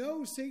reason we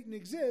know Satan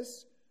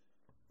exists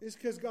is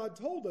because God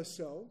told us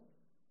so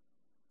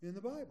in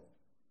the Bible.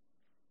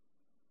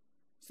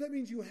 So that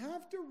means you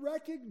have to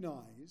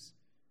recognize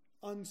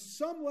on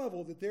some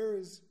level that there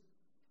is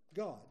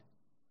God,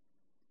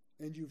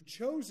 and you've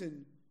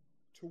chosen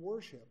to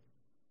worship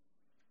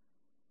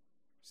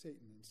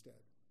Satan instead.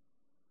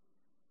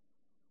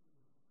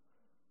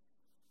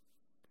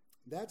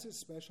 That's a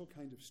special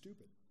kind of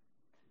stupid.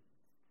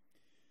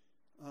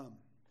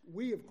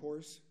 We, of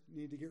course,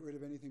 need to get rid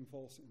of anything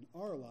false in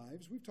our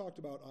lives. We've talked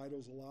about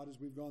idols a lot as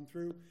we've gone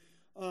through,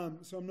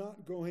 so I'm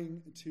not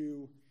going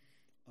to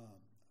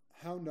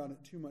hound on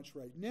it too much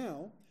right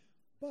now.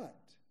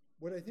 But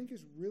what I think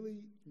is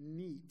really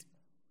neat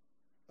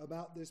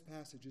about this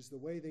passage is the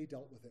way they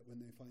dealt with it when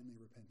they finally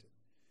repented.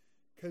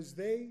 Because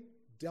they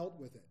dealt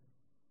with it.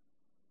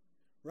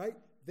 Right?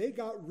 they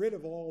got rid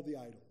of all the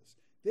idols.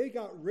 They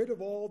got rid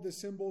of all the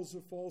symbols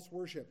of false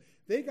worship.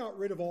 They got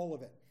rid of all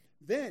of it.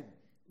 Then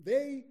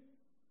they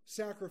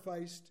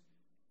sacrificed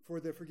for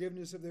the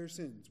forgiveness of their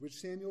sins, which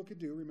Samuel could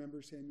do.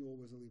 Remember, Samuel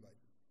was a Levite.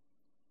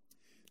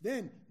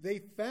 Then they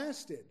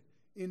fasted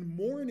in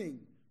mourning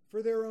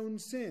for their own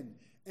sin.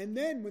 And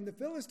then when the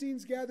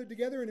Philistines gathered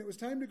together and it was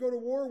time to go to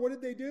war, what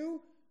did they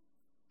do?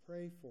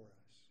 Pray for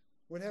us.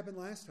 What happened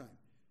last time?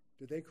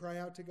 Did they cry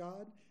out to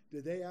God?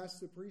 Did they ask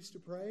the priest to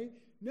pray?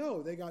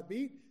 No, they got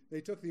beat.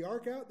 They took the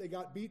ark out. They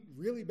got beat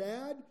really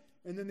bad.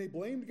 And then they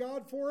blamed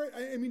God for it.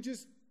 I mean,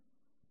 just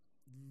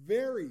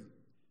very,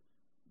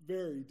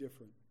 very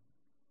different.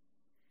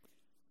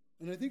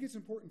 And I think it's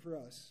important for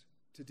us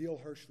to deal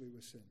harshly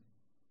with sin.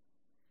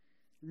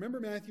 Remember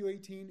Matthew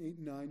 18, 8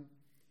 and 9,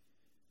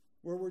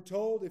 where we're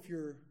told if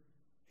your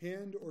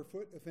hand or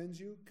foot offends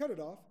you, cut it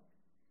off.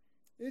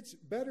 It's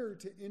better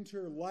to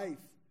enter life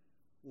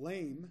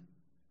lame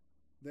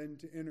than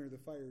to enter the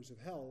fires of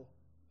hell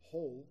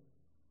whole.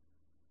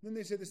 Then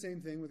they say the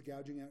same thing with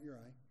gouging out your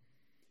eye.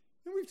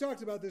 And we've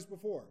talked about this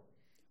before.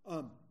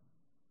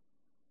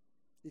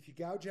 If you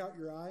gouge out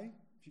your eye,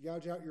 if you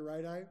gouge out your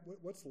right eye,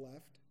 what's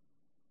left?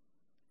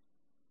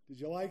 Did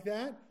you like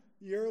that?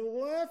 Your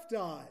left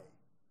eye.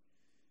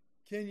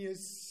 Can you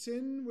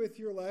sin with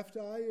your left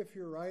eye if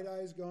your right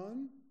eye is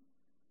gone?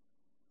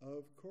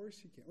 Of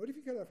course you can. What if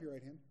you cut off your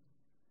right hand?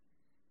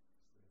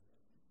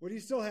 What do you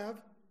still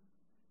have?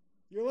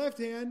 Your left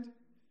hand,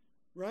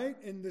 right?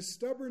 And the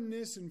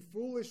stubbornness and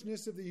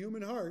foolishness of the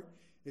human heart,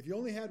 if you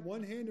only had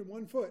one hand and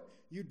one foot,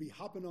 you'd be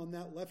hopping on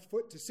that left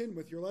foot to sin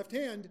with your left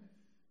hand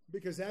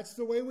because that's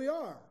the way we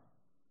are.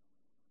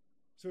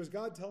 So is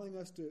God telling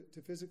us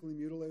to physically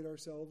mutilate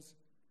ourselves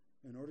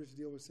in order to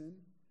deal with sin?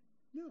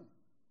 No.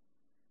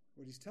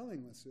 What he's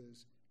telling us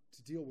is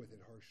to deal with it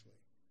harshly.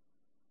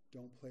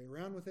 Don't play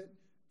around with it.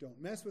 Don't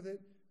mess with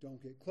it.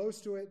 Don't get close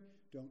to it.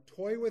 Don't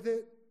toy with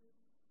it.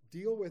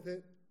 Deal with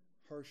it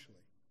harshly.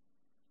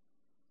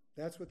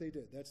 That's what they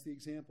did. That's the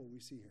example we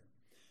see here.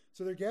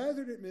 So they're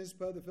gathered at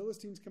Mizpah. The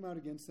Philistines come out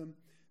against them.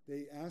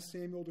 They ask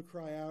Samuel to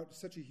cry out.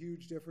 Such a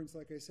huge difference,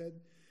 like I said,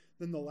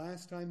 than the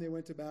last time they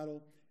went to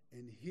battle.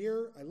 And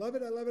here, I love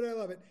it, I love it, I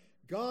love it.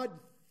 God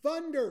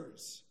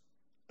thunders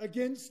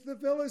against the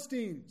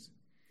Philistines,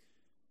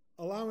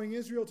 allowing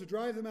Israel to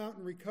drive them out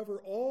and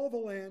recover all the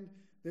land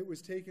that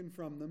was taken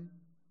from them.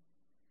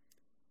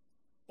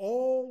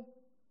 All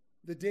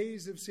the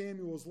days of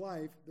Samuel's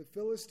life, the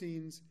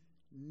Philistines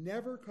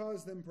never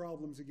caused them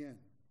problems again.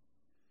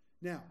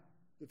 Now,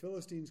 the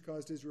Philistines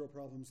caused Israel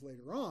problems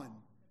later on,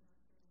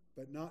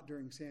 but not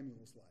during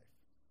Samuel's life.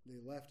 They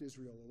left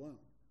Israel alone.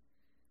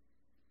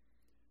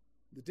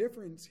 The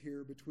difference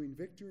here between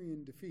victory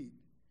and defeat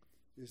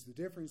is the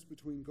difference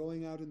between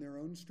going out in their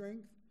own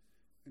strength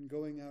and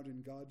going out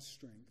in God's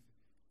strength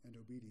and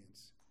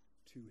obedience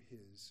to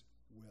his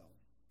will.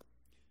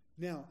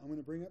 Now, I'm going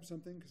to bring up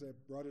something because I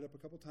brought it up a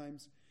couple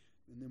times,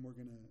 and then we're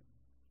going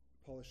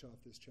to polish off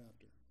this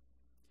chapter.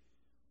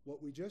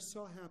 What we just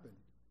saw happen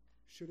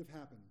should have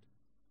happened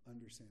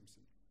under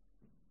Samson.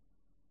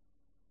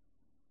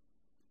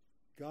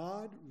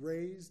 God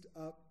raised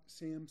up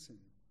Samson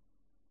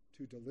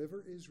to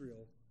deliver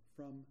Israel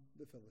from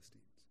the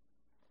Philistines,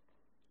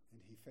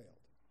 and he failed.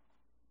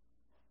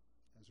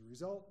 As a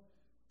result,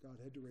 God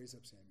had to raise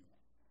up Samuel.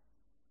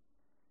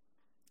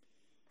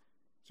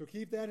 So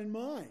keep that in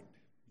mind.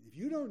 If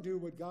you don't do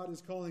what God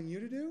is calling you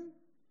to do,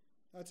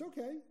 that's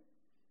okay.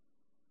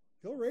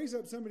 He'll raise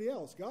up somebody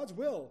else. God's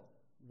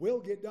will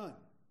get done.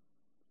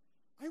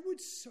 I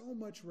would so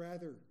much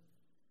rather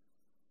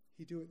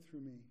he do it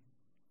through me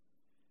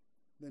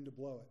than to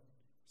blow it,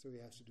 so he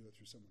has to do it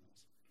through someone else.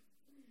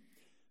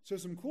 So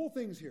some cool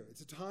things here.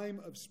 It's a time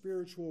of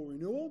spiritual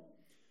renewal.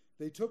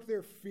 They took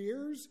their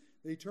fears,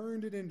 they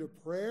turned it into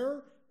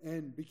prayer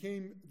and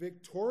became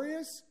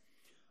victorious.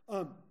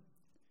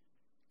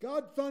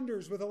 God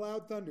thunders with a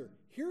loud thunder.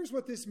 Here's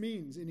what this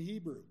means in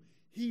Hebrew.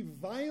 He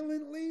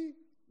violently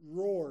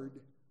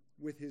roared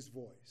with his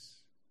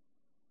voice.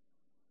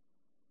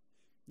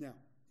 Now,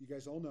 you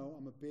guys all know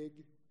I'm a big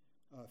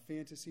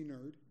fantasy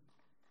nerd.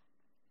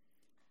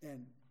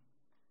 And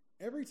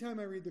every time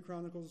I read the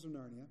Chronicles of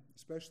Narnia,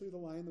 especially The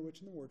Lion, the Witch,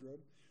 and the Wardrobe,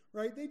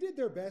 right, they did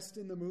their best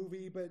in the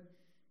movie, but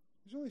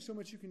there's only so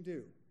much you can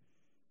do.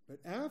 But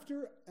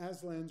after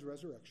Aslan's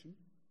resurrection,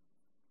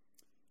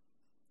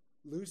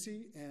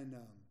 Lucy and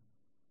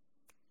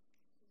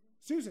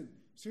Susan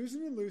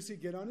and Lucy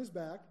get on his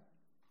back,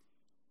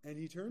 and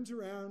he turns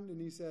around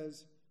and he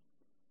says,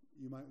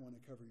 "You might want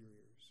to cover your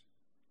ears."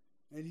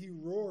 And he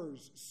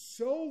roars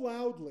so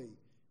loudly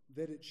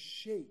that it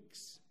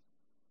shakes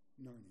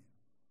Narnia.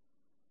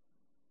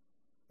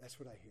 That's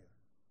what I hear.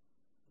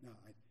 Now,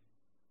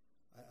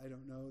 I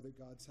don't know that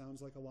God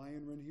sounds like a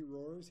lion when he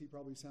roars. He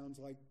probably sounds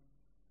like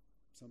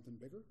something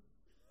bigger.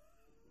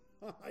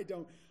 I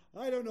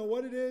don't know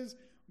what it is,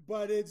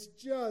 but it's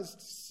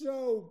just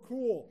so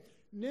cool.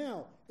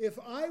 Now, if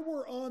I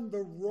were on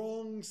the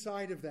wrong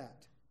side of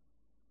that,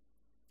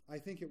 I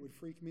think it would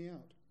freak me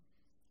out,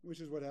 which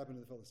is what happened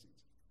to the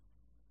Philistines.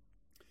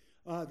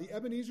 The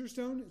Ebenezer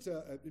stone,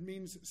 it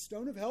means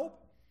stone of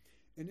help.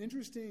 And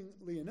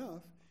interestingly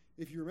enough,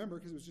 if you remember,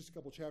 because it was just a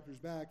couple chapters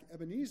back,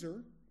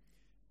 Ebenezer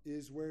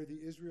is where the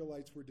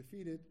Israelites were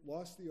defeated,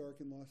 lost the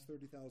ark, and lost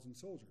 30,000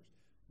 soldiers.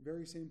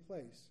 Very same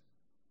place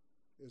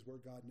is where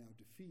God now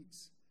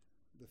defeats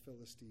the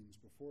Philistines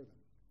before them.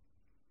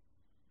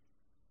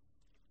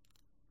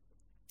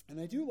 And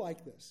I do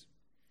like this.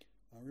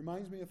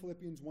 Reminds me of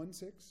Philippians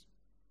 1:6.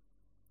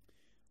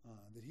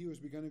 That he who has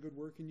begun a good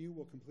work in you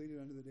will complete it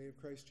unto the day of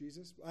Christ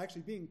Jesus.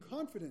 Actually, being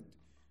confident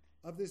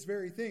of this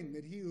very thing,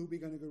 that he who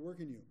begun a good work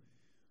in you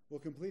will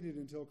complete it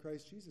until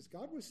Christ Jesus.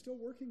 God was still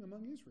working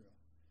among Israel.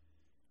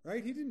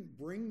 Right? He didn't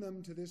bring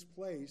them to this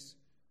place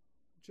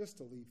just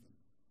to leave them.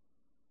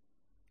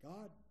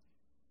 God,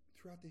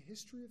 throughout the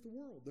history of the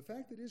world, the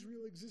fact that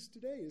Israel exists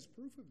today is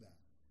proof of that.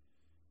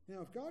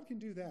 Now, if God can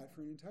do that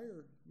for an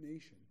entire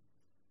nation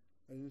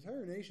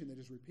that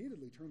has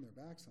repeatedly turned their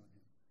backs on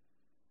him,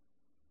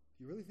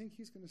 do you really think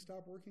he's going to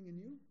stop working in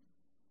you?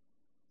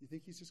 You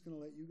think he's just going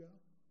to let you go?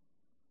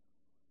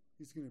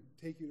 He's going to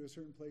take you to a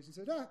certain place and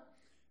say,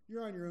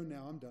 you're on your own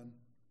now, I'm done.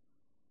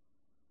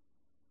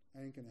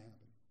 That ain't going to happen.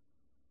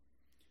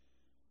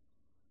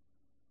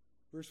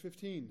 Verse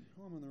 15.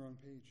 Oh, I'm on the wrong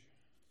page.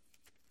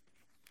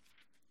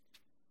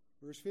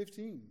 Verse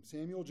 15.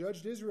 Samuel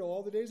judged Israel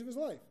all the days of his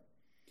life.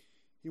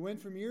 He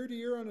went from year to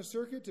year on a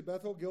circuit to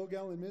Bethel,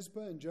 Gilgal, and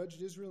Mizpah, and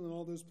judged Israel in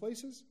all those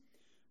places.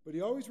 But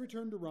he always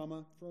returned to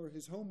Ramah, for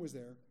his home was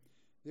there.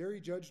 There he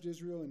judged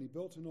Israel, and he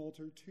built an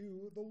altar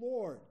to the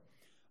Lord.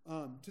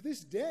 To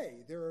this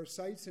day, there are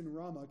sites in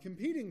Ramah,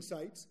 competing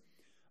sites.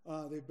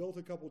 They've built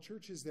a couple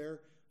churches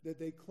there that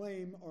they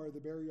claim are the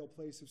burial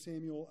place of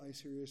Samuel. I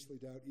seriously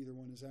doubt either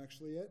one is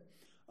actually it.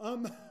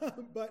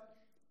 But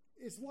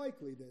it's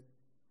likely that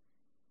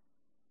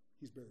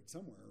he's buried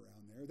somewhere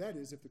around there. That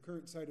is, if the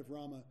current site of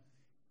Ramah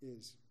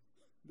is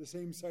the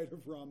same site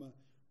of Ramah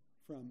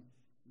from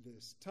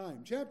this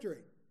time. Chapter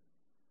 8.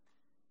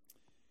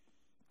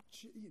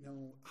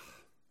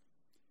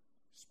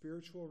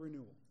 Spiritual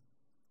renewal,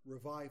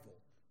 revival,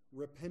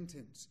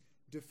 repentance,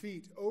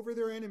 defeat over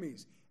their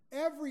enemies.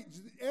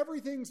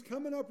 Everything's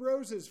coming up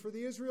roses for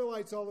the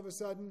Israelites all of a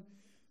sudden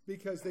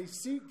because they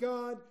seek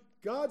God.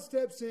 God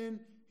steps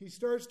in. He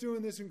starts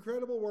doing this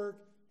incredible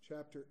work.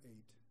 Chapter 8.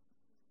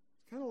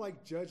 It's kind of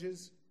like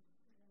Judges.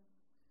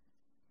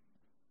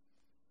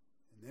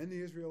 And then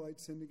the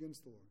Israelites sinned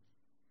against the Lord.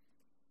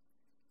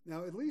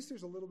 Now, at least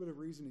there's a little bit of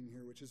reasoning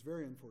here, which is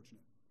very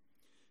unfortunate.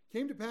 It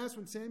came to pass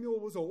when Samuel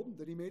was old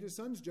that he made his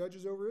sons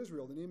judges over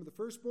Israel. The name of the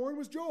firstborn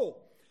was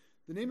Joel.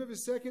 The name of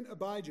his second,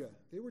 Abijah.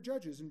 They were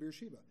judges in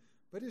Beersheba.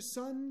 But his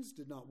sons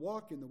did not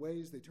walk in the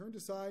ways. They turned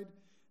aside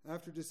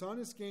after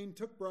dishonest gain,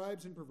 took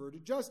bribes, and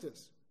perverted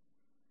justice.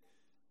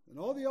 And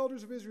all the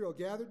elders of Israel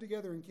gathered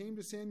together and came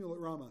to Samuel at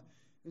Ramah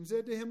and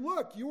said to him,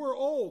 "Look, you are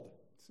old."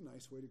 It's a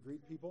nice way to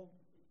greet people.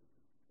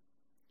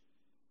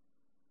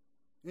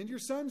 "And your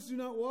sons do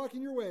not walk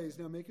in your ways.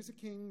 Now make us a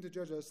king to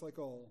judge us like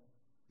all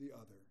the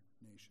other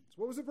nations."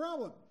 What was the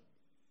problem?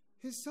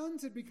 His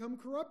sons had become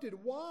corrupted.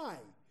 Why?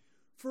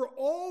 For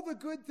all the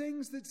good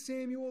things that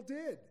Samuel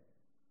did.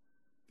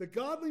 The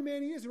godly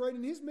man he is, right?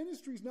 And his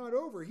ministry's not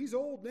over. He's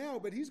old now,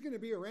 but he's going to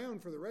be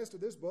around for the rest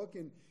of this book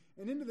and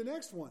into the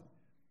next one.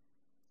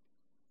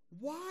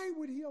 Why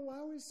would he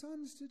allow his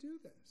sons to do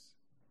this?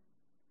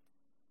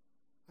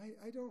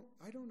 I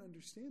don't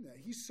understand that.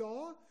 He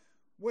saw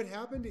what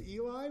happened to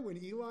Eli when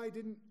Eli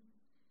didn't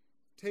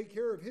take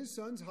care of his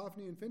sons,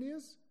 Hophni and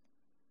Phinehas.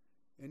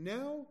 And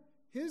now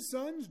his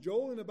sons,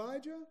 Joel and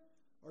Abijah,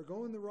 are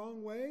going the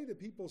wrong way. The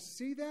people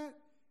see that.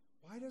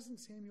 Why doesn't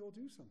Samuel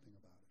do something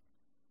about it?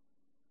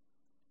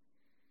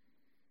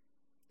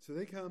 So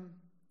they come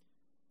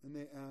and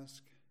they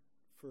ask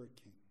for a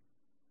king.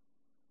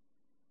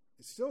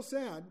 It's still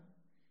sad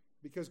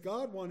because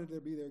God wanted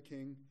to be their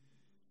king.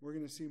 We're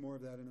going to see more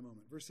of that in a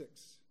moment. Verse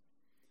 6.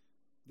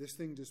 This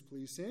thing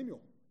displeased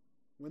Samuel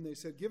when they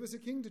said, "Give us a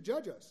king to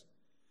judge us."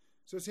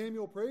 So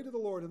Samuel prayed to the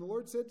Lord, and the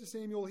Lord said to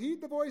Samuel,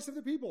 "Heed the voice of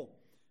the people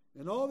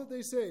and all that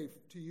they say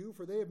to you,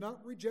 for they have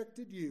not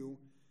rejected you,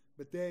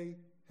 but they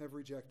have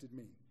rejected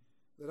me,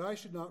 that I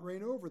should not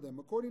reign over them,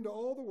 according to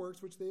all the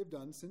works which they have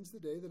done since the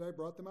day that I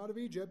brought them out of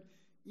Egypt,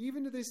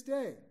 even to this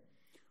day,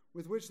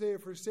 with which they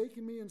have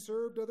forsaken me and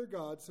served other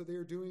gods, so they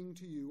are doing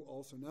to you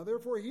also. Now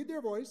therefore heed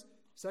their voice."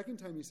 Second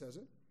time he says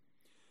it.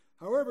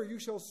 "However, you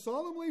shall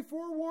solemnly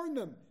forewarn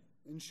them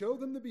and show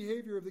them the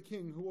behavior of the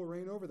king who will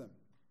reign over them."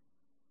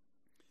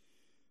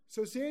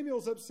 So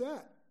Samuel's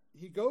upset.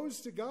 He goes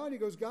to God. He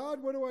goes,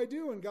 "God, what do I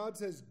do?" And God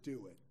says,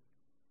 "Do it."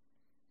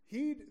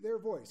 Heed their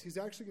voice. He's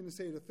actually going to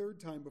say it a third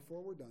time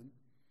before we're done.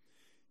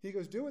 He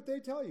goes, "Do what they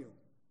tell you.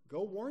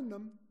 Go warn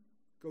them.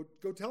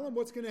 Go tell them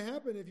what's going to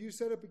happen if you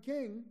set up a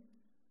king.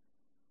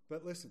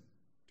 But listen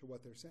to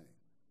what they're saying."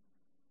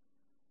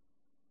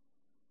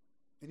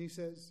 And he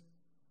says,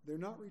 they're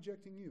not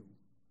rejecting you.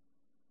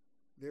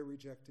 They're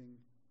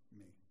rejecting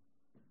me.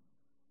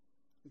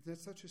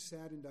 That's such a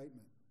sad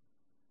indictment.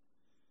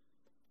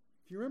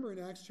 If you remember in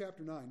Acts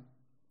chapter 9,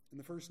 in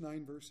the first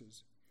 9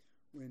 verses,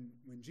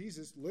 when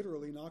Jesus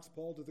literally knocks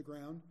Paul to the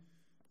ground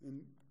And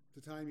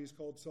at the time he's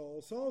called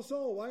Saul, Saul,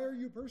 Saul, why are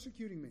you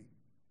persecuting me?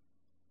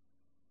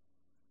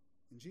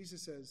 And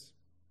Jesus says,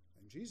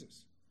 I'm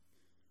Jesus,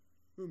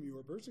 whom you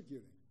are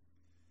persecuting.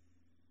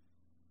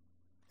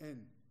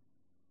 And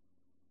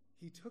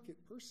he took it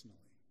personally.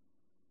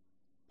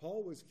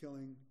 Paul was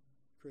killing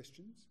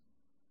Christians,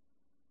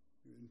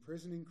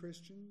 imprisoning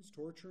Christians,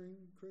 torturing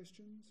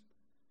Christians.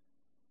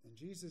 And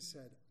Jesus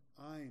said,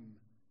 I'm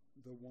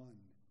the one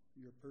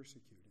you're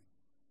persecuting.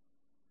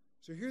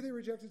 So here they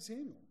rejected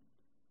Samuel.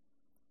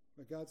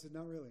 But God said,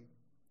 not really.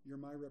 You're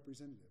my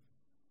representative.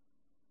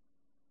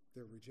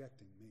 They're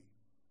rejecting me.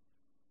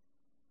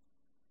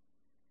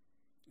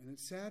 And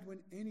it's sad when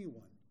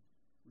anyone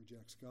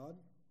rejects God.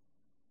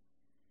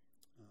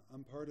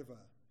 I'm part of an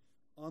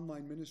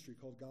online ministry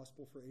called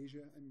Gospel for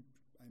Asia.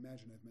 I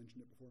imagine I've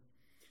mentioned it before.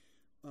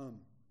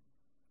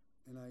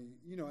 And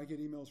I get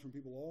emails from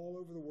people all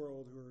over the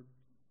world who are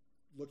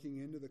looking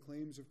into the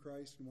claims of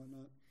Christ and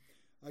whatnot.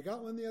 I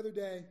got one the other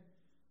day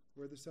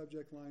where the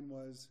subject line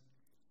was,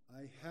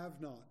 I have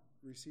not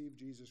received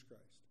Jesus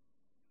Christ.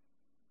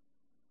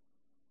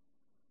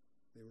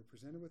 They were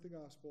presented with the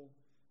gospel,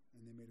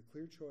 and they made a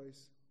clear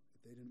choice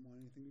that they didn't want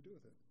anything to do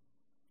with it.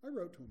 I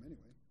wrote to them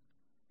anyway.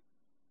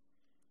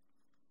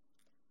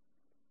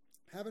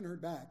 Haven't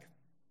heard back.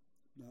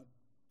 Not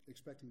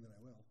expecting that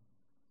I will.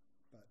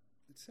 But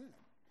it's sad.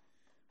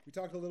 We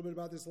talked a little bit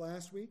about this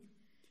last week,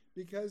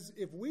 because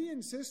if we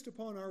insist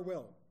upon our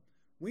will,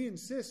 we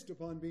insist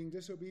upon being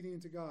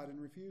disobedient to God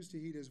and refuse to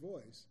heed his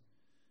voice,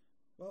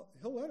 well,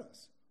 he'll let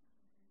us.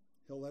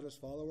 He'll let us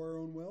follow our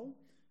own will.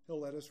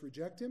 He'll let us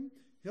reject him.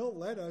 He'll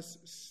let us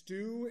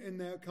stew in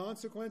the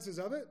consequences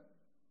of it.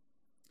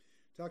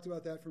 Talked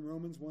about that from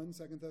Romans 1,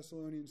 2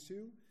 Thessalonians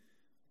 2.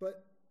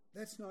 But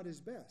that's not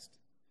his best.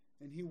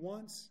 And he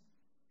wants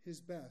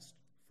his best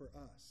for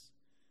us,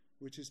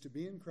 which is to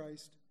be in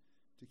Christ,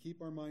 to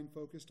keep our mind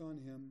focused on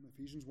him,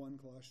 Ephesians 1,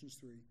 Colossians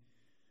 3.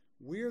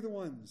 We are the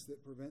ones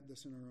that prevent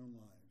this in our own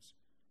lives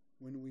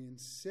when we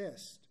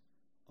insist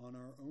on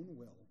our own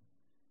will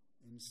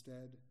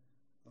instead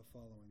of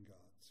following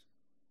God's.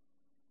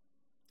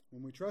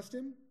 When we trust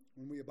him,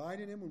 when we abide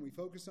in him, when we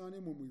focus on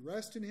him, when we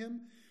rest in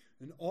him,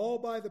 and all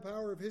by the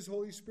power of his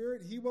Holy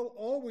Spirit, he will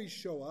always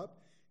show up.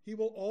 He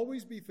will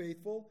always be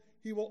faithful.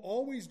 He will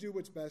always do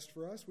what's best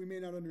for us. We may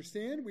not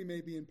understand. We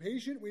may be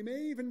impatient. We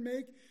may even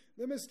make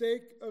the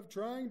mistake of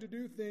trying to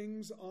do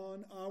things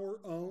on our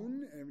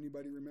own.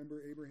 Anybody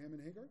remember Abraham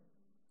and Hagar?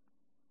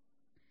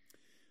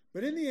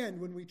 But in the end,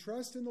 when we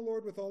trust in the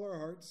Lord with all our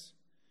hearts,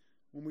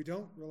 when we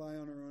don't rely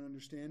on our own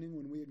understanding,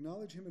 when we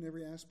acknowledge him in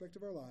every aspect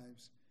of our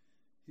lives,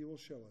 he will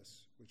show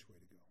us which way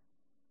to go.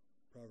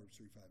 Proverbs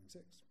 3, 5, and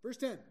 6. Verse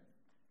 10.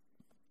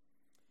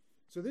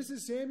 So this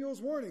is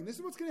Samuel's warning. This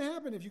is what's going to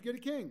happen if you get a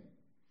king.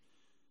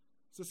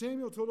 So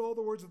Samuel told all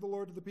the words of the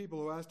Lord to the people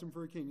who asked him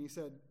for a king. He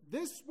said,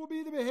 this will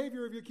be the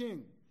behavior of your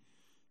king.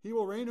 He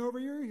will reign over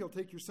you. He'll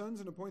take your sons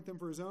and appoint them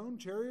for his own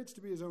chariots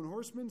to be his own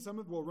horsemen. Some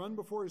of them will run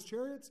before his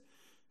chariots.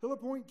 He'll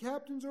appoint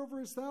captains over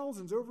his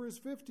thousands, over his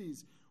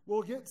 50s.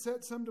 Will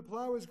set some to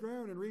plow his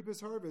ground and reap his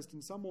harvest,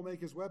 and some will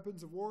make his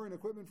weapons of war and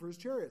equipment for his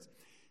chariots.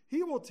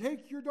 He will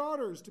take your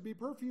daughters to be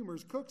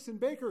perfumers, cooks, and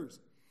bakers.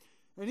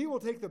 And he will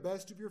take the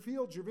best of your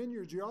fields, your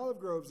vineyards, your olive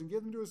groves, and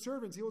give them to his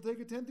servants. He will take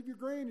a tenth of your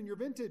grain and your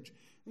vintage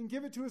and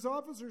give it to his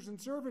officers and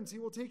servants. He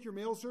will take your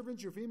male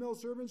servants, your female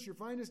servants, your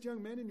finest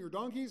young men, and your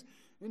donkeys,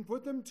 and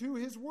put them to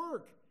his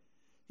work.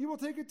 He will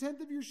take a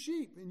tenth of your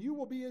sheep, and you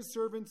will be his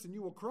servants, and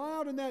you will cry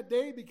out in that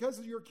day because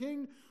of your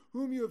king,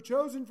 whom you have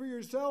chosen for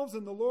yourselves,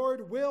 and the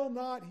Lord will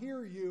not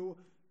hear you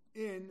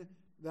in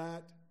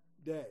that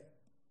day.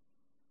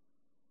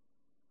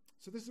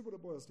 So this is what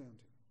it boils down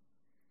to.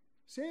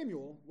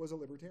 Samuel was a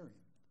libertarian.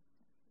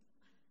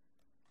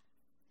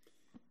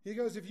 He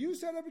goes, if you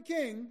set up a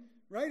king,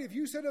 right, if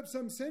you set up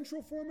some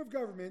central form of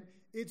government,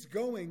 it's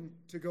going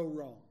to go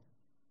wrong.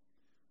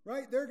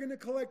 Right? They're going to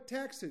collect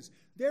taxes.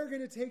 They're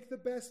going to take the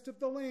best of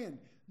the land.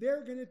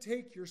 They're going to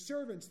take your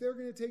servants. They're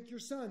going to take your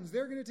sons.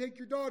 They're going to take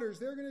your daughters.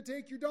 They're going to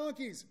take your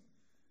donkeys.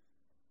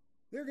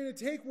 They're going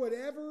to take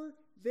whatever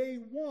they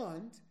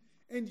want,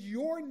 and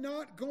you're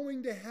not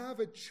going to have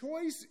a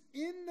choice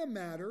in the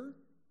matter.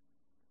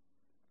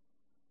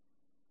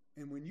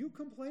 And when you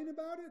complain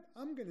about it,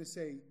 I'm going to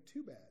say,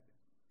 too bad.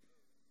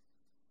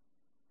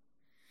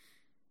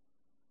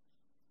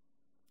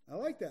 I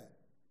like that.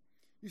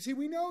 You see,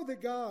 we know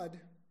that God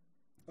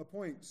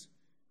appoints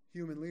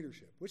human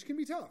leadership, which can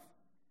be tough.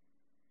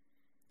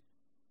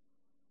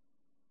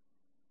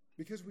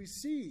 Because we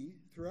see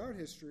throughout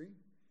history,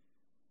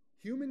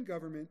 human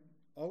government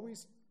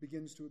always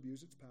begins to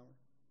abuse its power.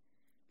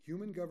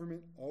 Human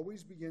government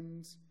always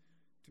begins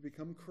to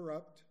become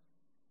corrupt.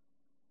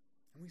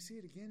 And we see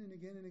it again and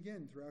again and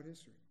again throughout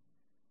history.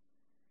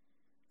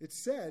 It's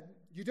said,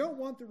 you don't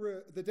want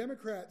the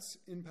Democrats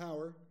in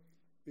power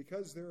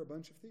because they're a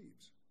bunch of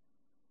thieves.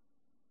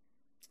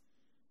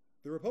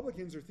 The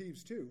Republicans are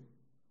thieves too.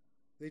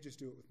 They just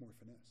do it with more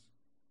finesse.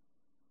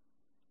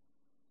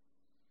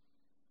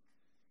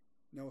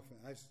 No offense.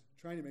 I was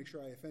trying to make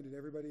sure I offended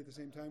everybody at the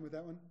same time with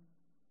that one.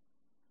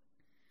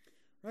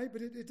 right?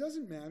 But it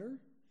doesn't matter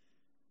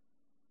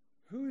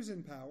who's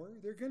in power.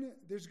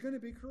 There's going to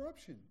be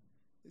corruption.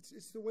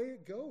 It's the way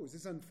it goes.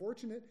 It's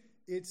unfortunate.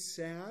 It's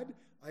sad.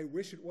 I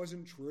wish it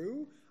wasn't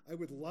true. I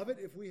would love it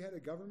if we had a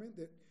government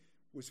that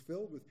was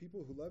filled with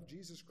people who love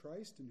Jesus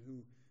Christ and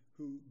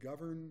who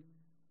govern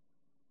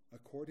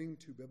according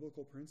to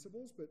biblical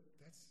principles, but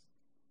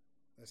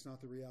that's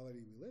not the reality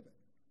we live in.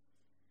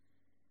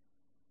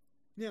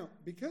 Now,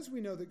 because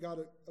we know that God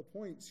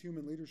appoints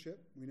human leadership,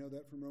 we know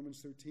that from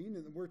Romans 13,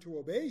 and we're to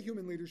obey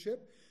human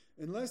leadership.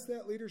 Unless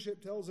that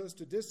leadership tells us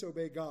to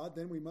disobey God,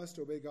 then we must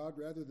obey God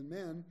rather than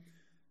man.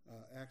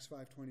 Acts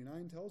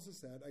 5:29 tells us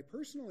that. I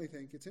personally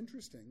think it's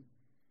interesting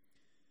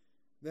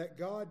that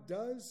God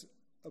does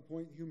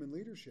appoint human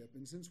leadership.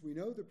 And since we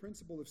know the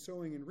principle of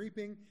sowing and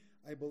reaping,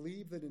 I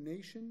believe that a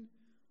nation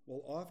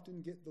will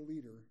often get the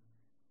leader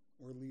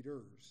or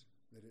leaders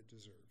that it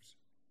deserves.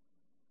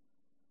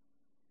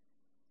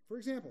 For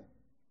example,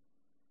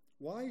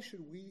 why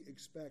should we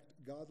expect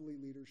godly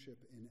leadership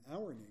in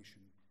our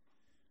nation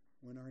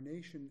when our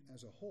nation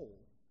as a whole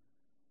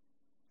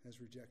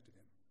has rejected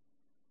him?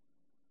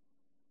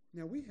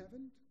 Now, we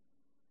haven't,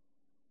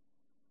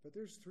 but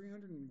there's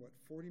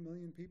 340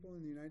 million people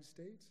in the United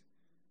States,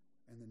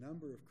 and the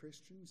number of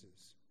Christians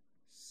is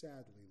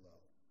sadly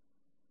low.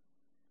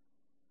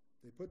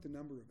 They put the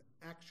number of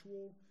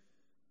actual,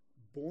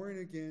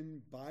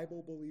 born-again,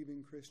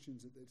 Bible-believing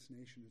Christians in this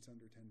nation, it's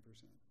under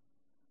 10%.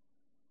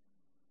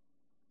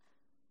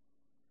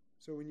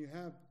 So when you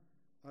have,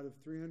 out of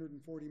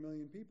 340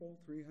 million people,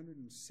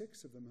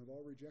 306 of them have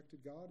all rejected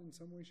God in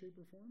some way, shape,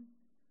 or form,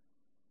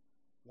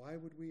 why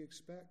would we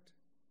expect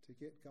to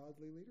get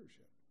godly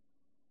leadership?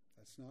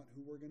 That's not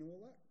who we're going to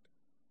elect.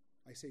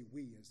 I say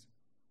we as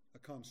a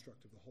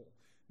construct of the whole.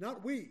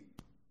 Not we.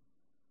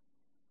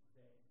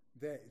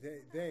 They,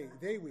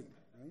 we,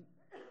 right?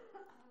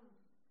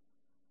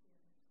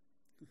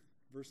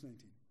 Verse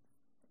 19.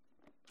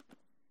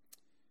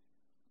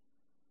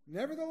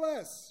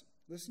 Nevertheless,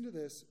 listen to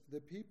this,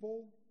 the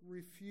people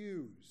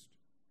refused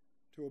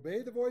to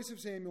obey the voice of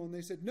Samuel, and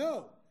they said,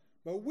 "No,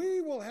 but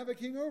we will have a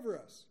king over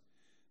us,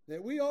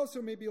 that we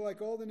also may be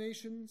like all the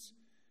nations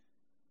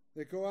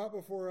that go out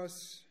before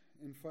us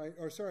and fight,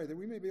 that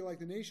we may be like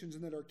the nations,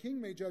 and that our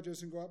king may judge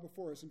us and go out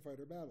before us and fight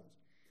our battles."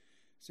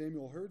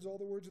 Samuel heard all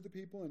the words of the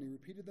people, and he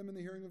repeated them in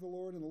the hearing of the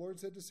Lord. And the Lord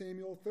said to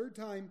Samuel, third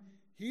time,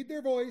 "Heed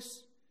their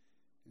voice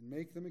and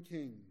make them a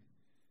king."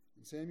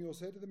 And Samuel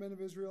said to the men of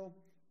Israel,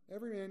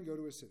 "Every man go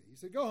to his city." He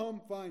said, "Go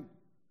home, fine.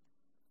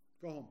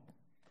 Go home."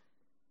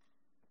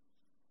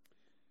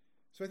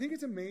 So I think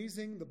it's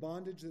amazing the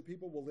bondage that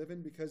people will live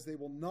in because they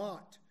will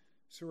not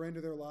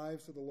surrender their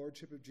lives to the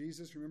lordship of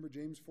Jesus. Remember,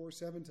 James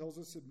 4:7 tells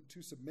us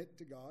to submit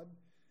to God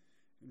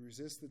and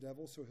resist the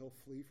devil so he'll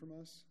flee from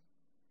us.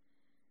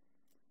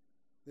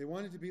 They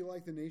wanted to be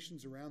like the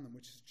nations around them,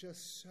 which is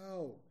just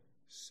so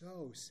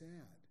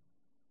sad.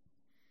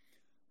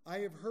 I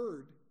have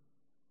heard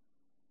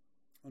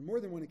on more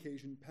than one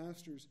occasion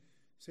pastors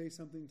say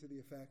something to the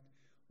effect,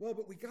 "Well,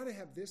 but we got to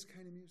have this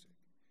kind of music,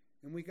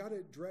 and we got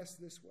to dress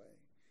this way,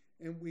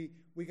 and we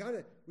got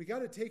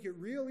to take it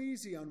real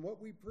easy on what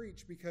we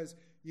preach because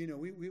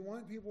we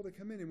want people to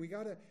come in, and we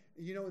got to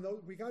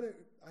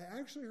I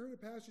actually heard a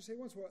pastor say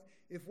once, "Well,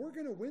 if we're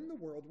going to win the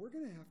world, we're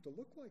going to have to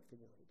look like the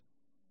world."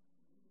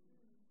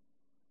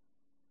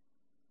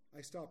 I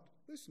stopped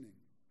listening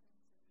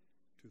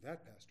to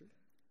that pastor.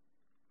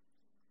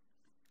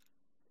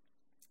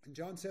 In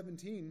John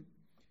 17,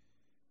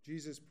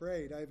 Jesus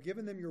prayed, "I have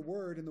given them your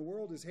word, and the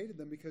world has hated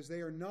them because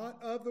they are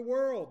not of the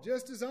world,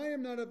 just as I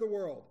am not of the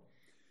world.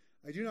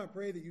 I do not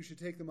pray that you should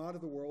take them out of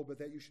the world, but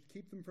that you should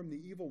keep them from the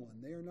evil one.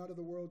 They are not of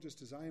the world,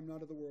 just as I am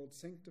not of the world.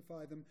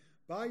 Sanctify them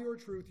by your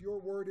truth. Your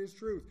word is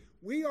truth."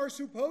 We are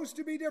supposed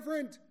to be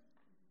different.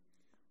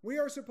 We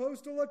are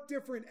supposed to look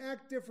different,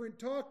 act different,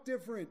 talk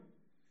different,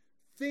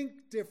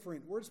 think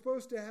different. We're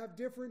supposed to have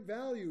different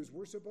values.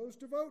 We're supposed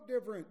to vote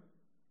different. I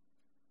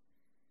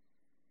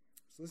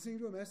was listening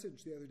to a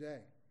message the other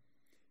day,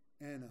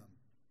 and I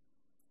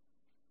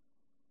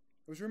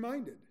was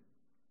reminded,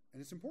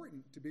 and it's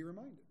important to be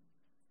reminded.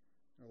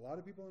 There are a lot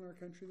of people in our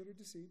country that are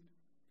deceived.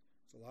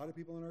 There's a lot of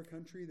people in our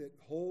country that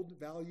hold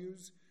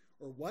values,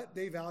 or what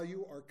they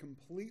value are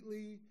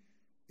completely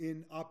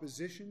in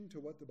opposition to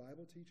what the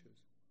Bible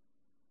teaches.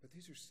 But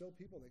these are still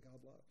people that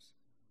God loves.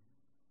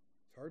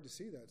 It's hard to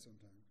see that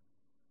sometimes.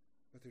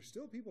 But there's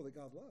still people that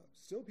God loves.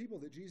 Still people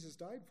that Jesus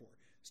died for.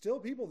 Still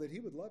people that he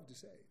would love to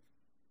save.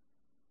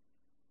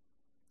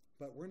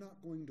 But we're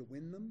not going to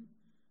win them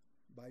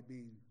by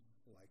being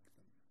like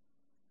them.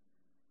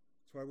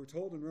 That's why we're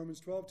told in Romans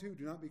 12:2,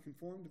 "Do not be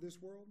conformed to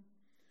this world,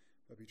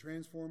 but be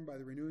transformed by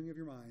the renewing of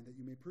your mind, that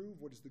you may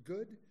prove what is the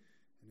good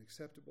and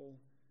acceptable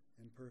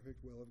and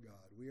perfect will of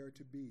God." We are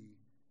to be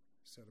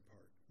set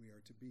apart. We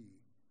are to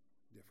be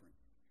different.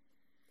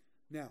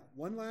 Now,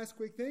 one last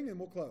quick thing and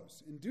we'll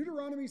close. In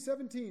Deuteronomy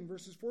 17,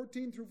 verses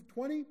 14 through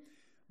 20,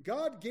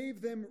 God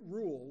gave them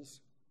rules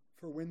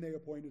for when they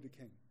appointed a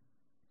king.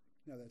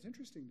 Now, that's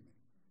interesting to me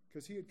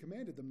because he had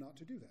commanded them not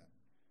to do that.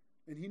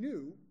 And he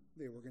knew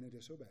they were going to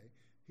disobey.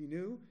 He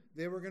knew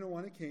they were going to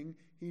want a king.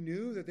 He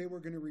knew that they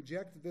were going to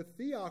reject the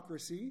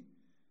theocracy,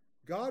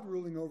 God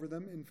ruling over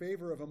them, in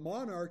favor of a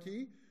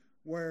monarchy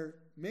where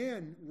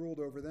man ruled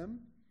over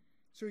them.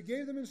 So he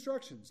gave them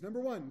instructions. Number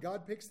 1,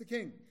 God picks the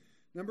king.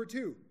 Number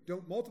 2,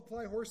 don't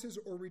multiply horses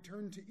or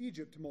return to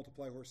Egypt to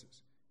multiply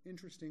horses.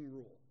 Interesting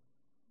rule.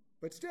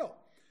 But still.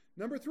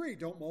 Number 3,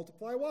 don't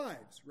multiply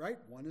wives, right?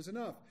 1 is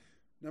enough.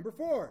 Number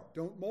 4,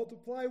 don't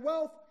multiply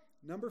wealth.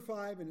 Number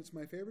 5, and it's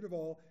my favorite of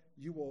all,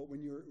 you will,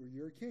 when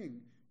you're a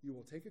king, you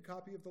will take a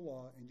copy of the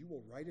law and you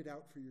will write it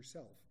out for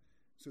yourself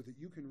so that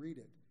you can read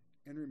it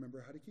and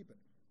remember how to keep it.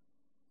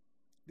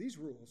 These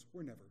rules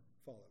were never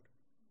followed.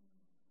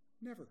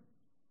 Never.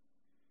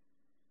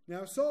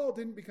 Now, Saul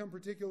didn't become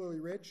particularly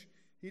rich.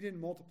 He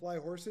didn't multiply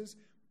horses,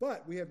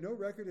 but we have no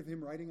record of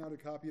him writing out a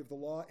copy of the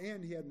law,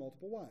 and he had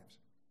multiple wives.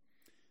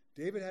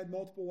 David had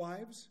multiple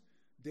wives.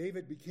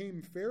 David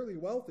became fairly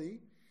wealthy.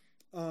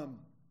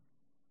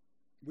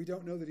 We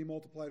don't know that he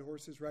multiplied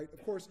horses, right?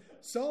 Of course,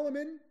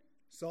 Solomon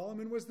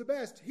was the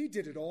best. He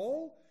did it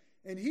all,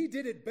 and he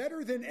did it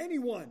better than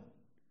anyone.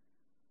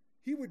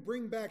 He would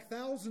bring back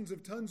thousands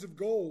of tons of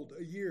gold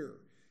a year.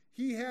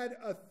 He had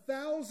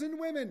 1,000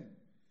 women.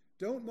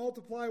 Don't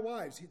multiply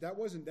wives. That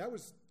was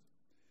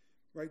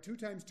right. 2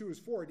 times 2 is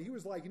 4. And he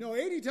was like,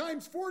 80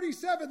 times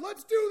 47.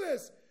 Let's do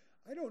this.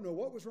 I don't know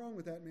what was wrong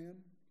with that man,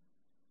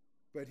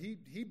 but he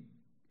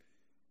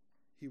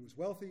was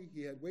wealthy.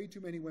 He had way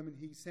too many women.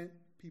 He sent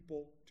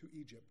people to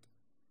Egypt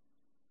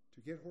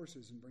to get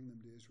horses and bring them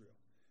to Israel.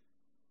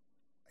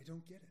 I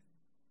don't get it.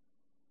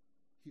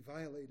 He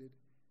violated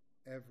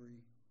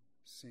every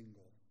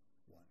single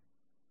one.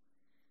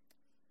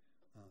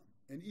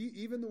 And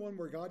even the one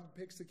where God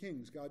picks the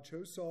kings. God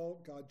chose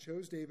Saul. God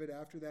chose David.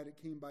 After that, it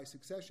came by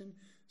succession.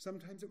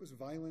 Sometimes it was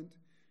violent.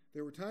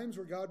 There were times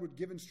where God would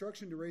give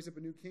instruction to raise up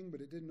a new king,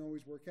 but it didn't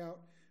always work out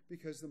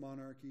because the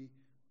monarchy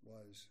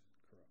was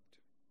corrupt.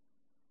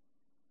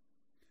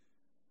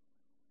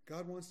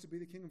 God wants to be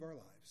the king of our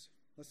lives.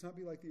 Let's not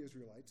be like the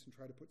Israelites and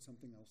try to put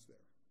something else there.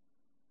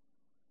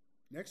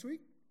 Next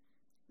week,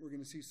 we're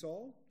going to see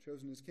Saul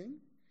chosen as king.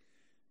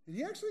 And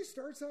he actually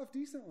starts off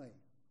decently,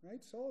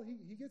 right? Saul,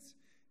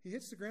 he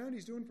hits the ground.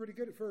 He's doing pretty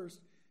good at first.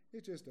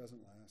 It just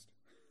doesn't last.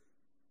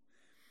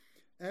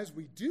 As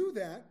we do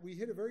that, we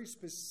hit a very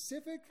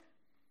specific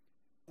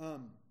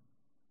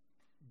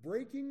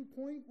breaking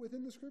point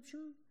within the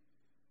Scripture,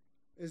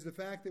 is the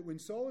fact that when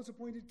Saul is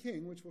appointed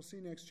king, which we'll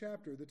see next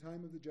chapter, the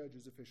time of the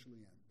judges officially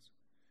ends.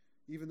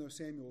 Even though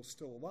Samuel is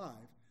still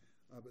alive,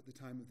 but the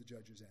time of the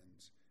judges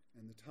ends,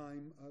 and the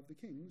time of the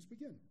kings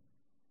begin.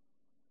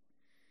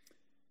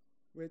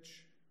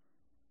 Which,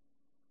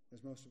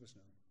 as most of us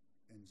know,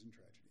 ends in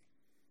tragedy.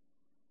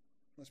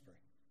 Let's pray.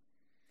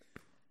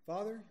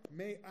 Father,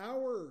 may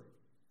our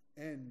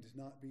end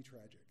not be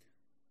tragic.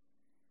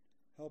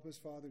 Help us,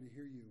 Father, to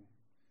hear you,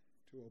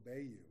 to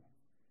obey you,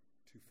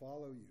 to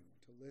follow you,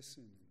 to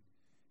listen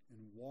and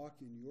walk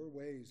in your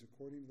ways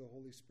according to the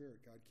Holy Spirit.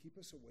 God, keep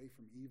us away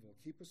from evil.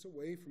 Keep us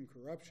away from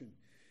corruption.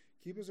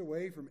 Keep us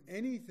away from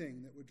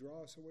anything that would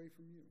draw us away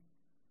from you.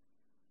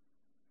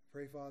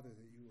 Pray, Father,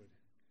 that you would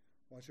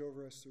watch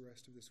over us the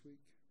rest of this week.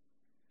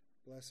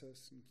 Bless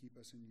us and keep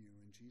us in you.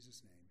 In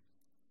Jesus' name.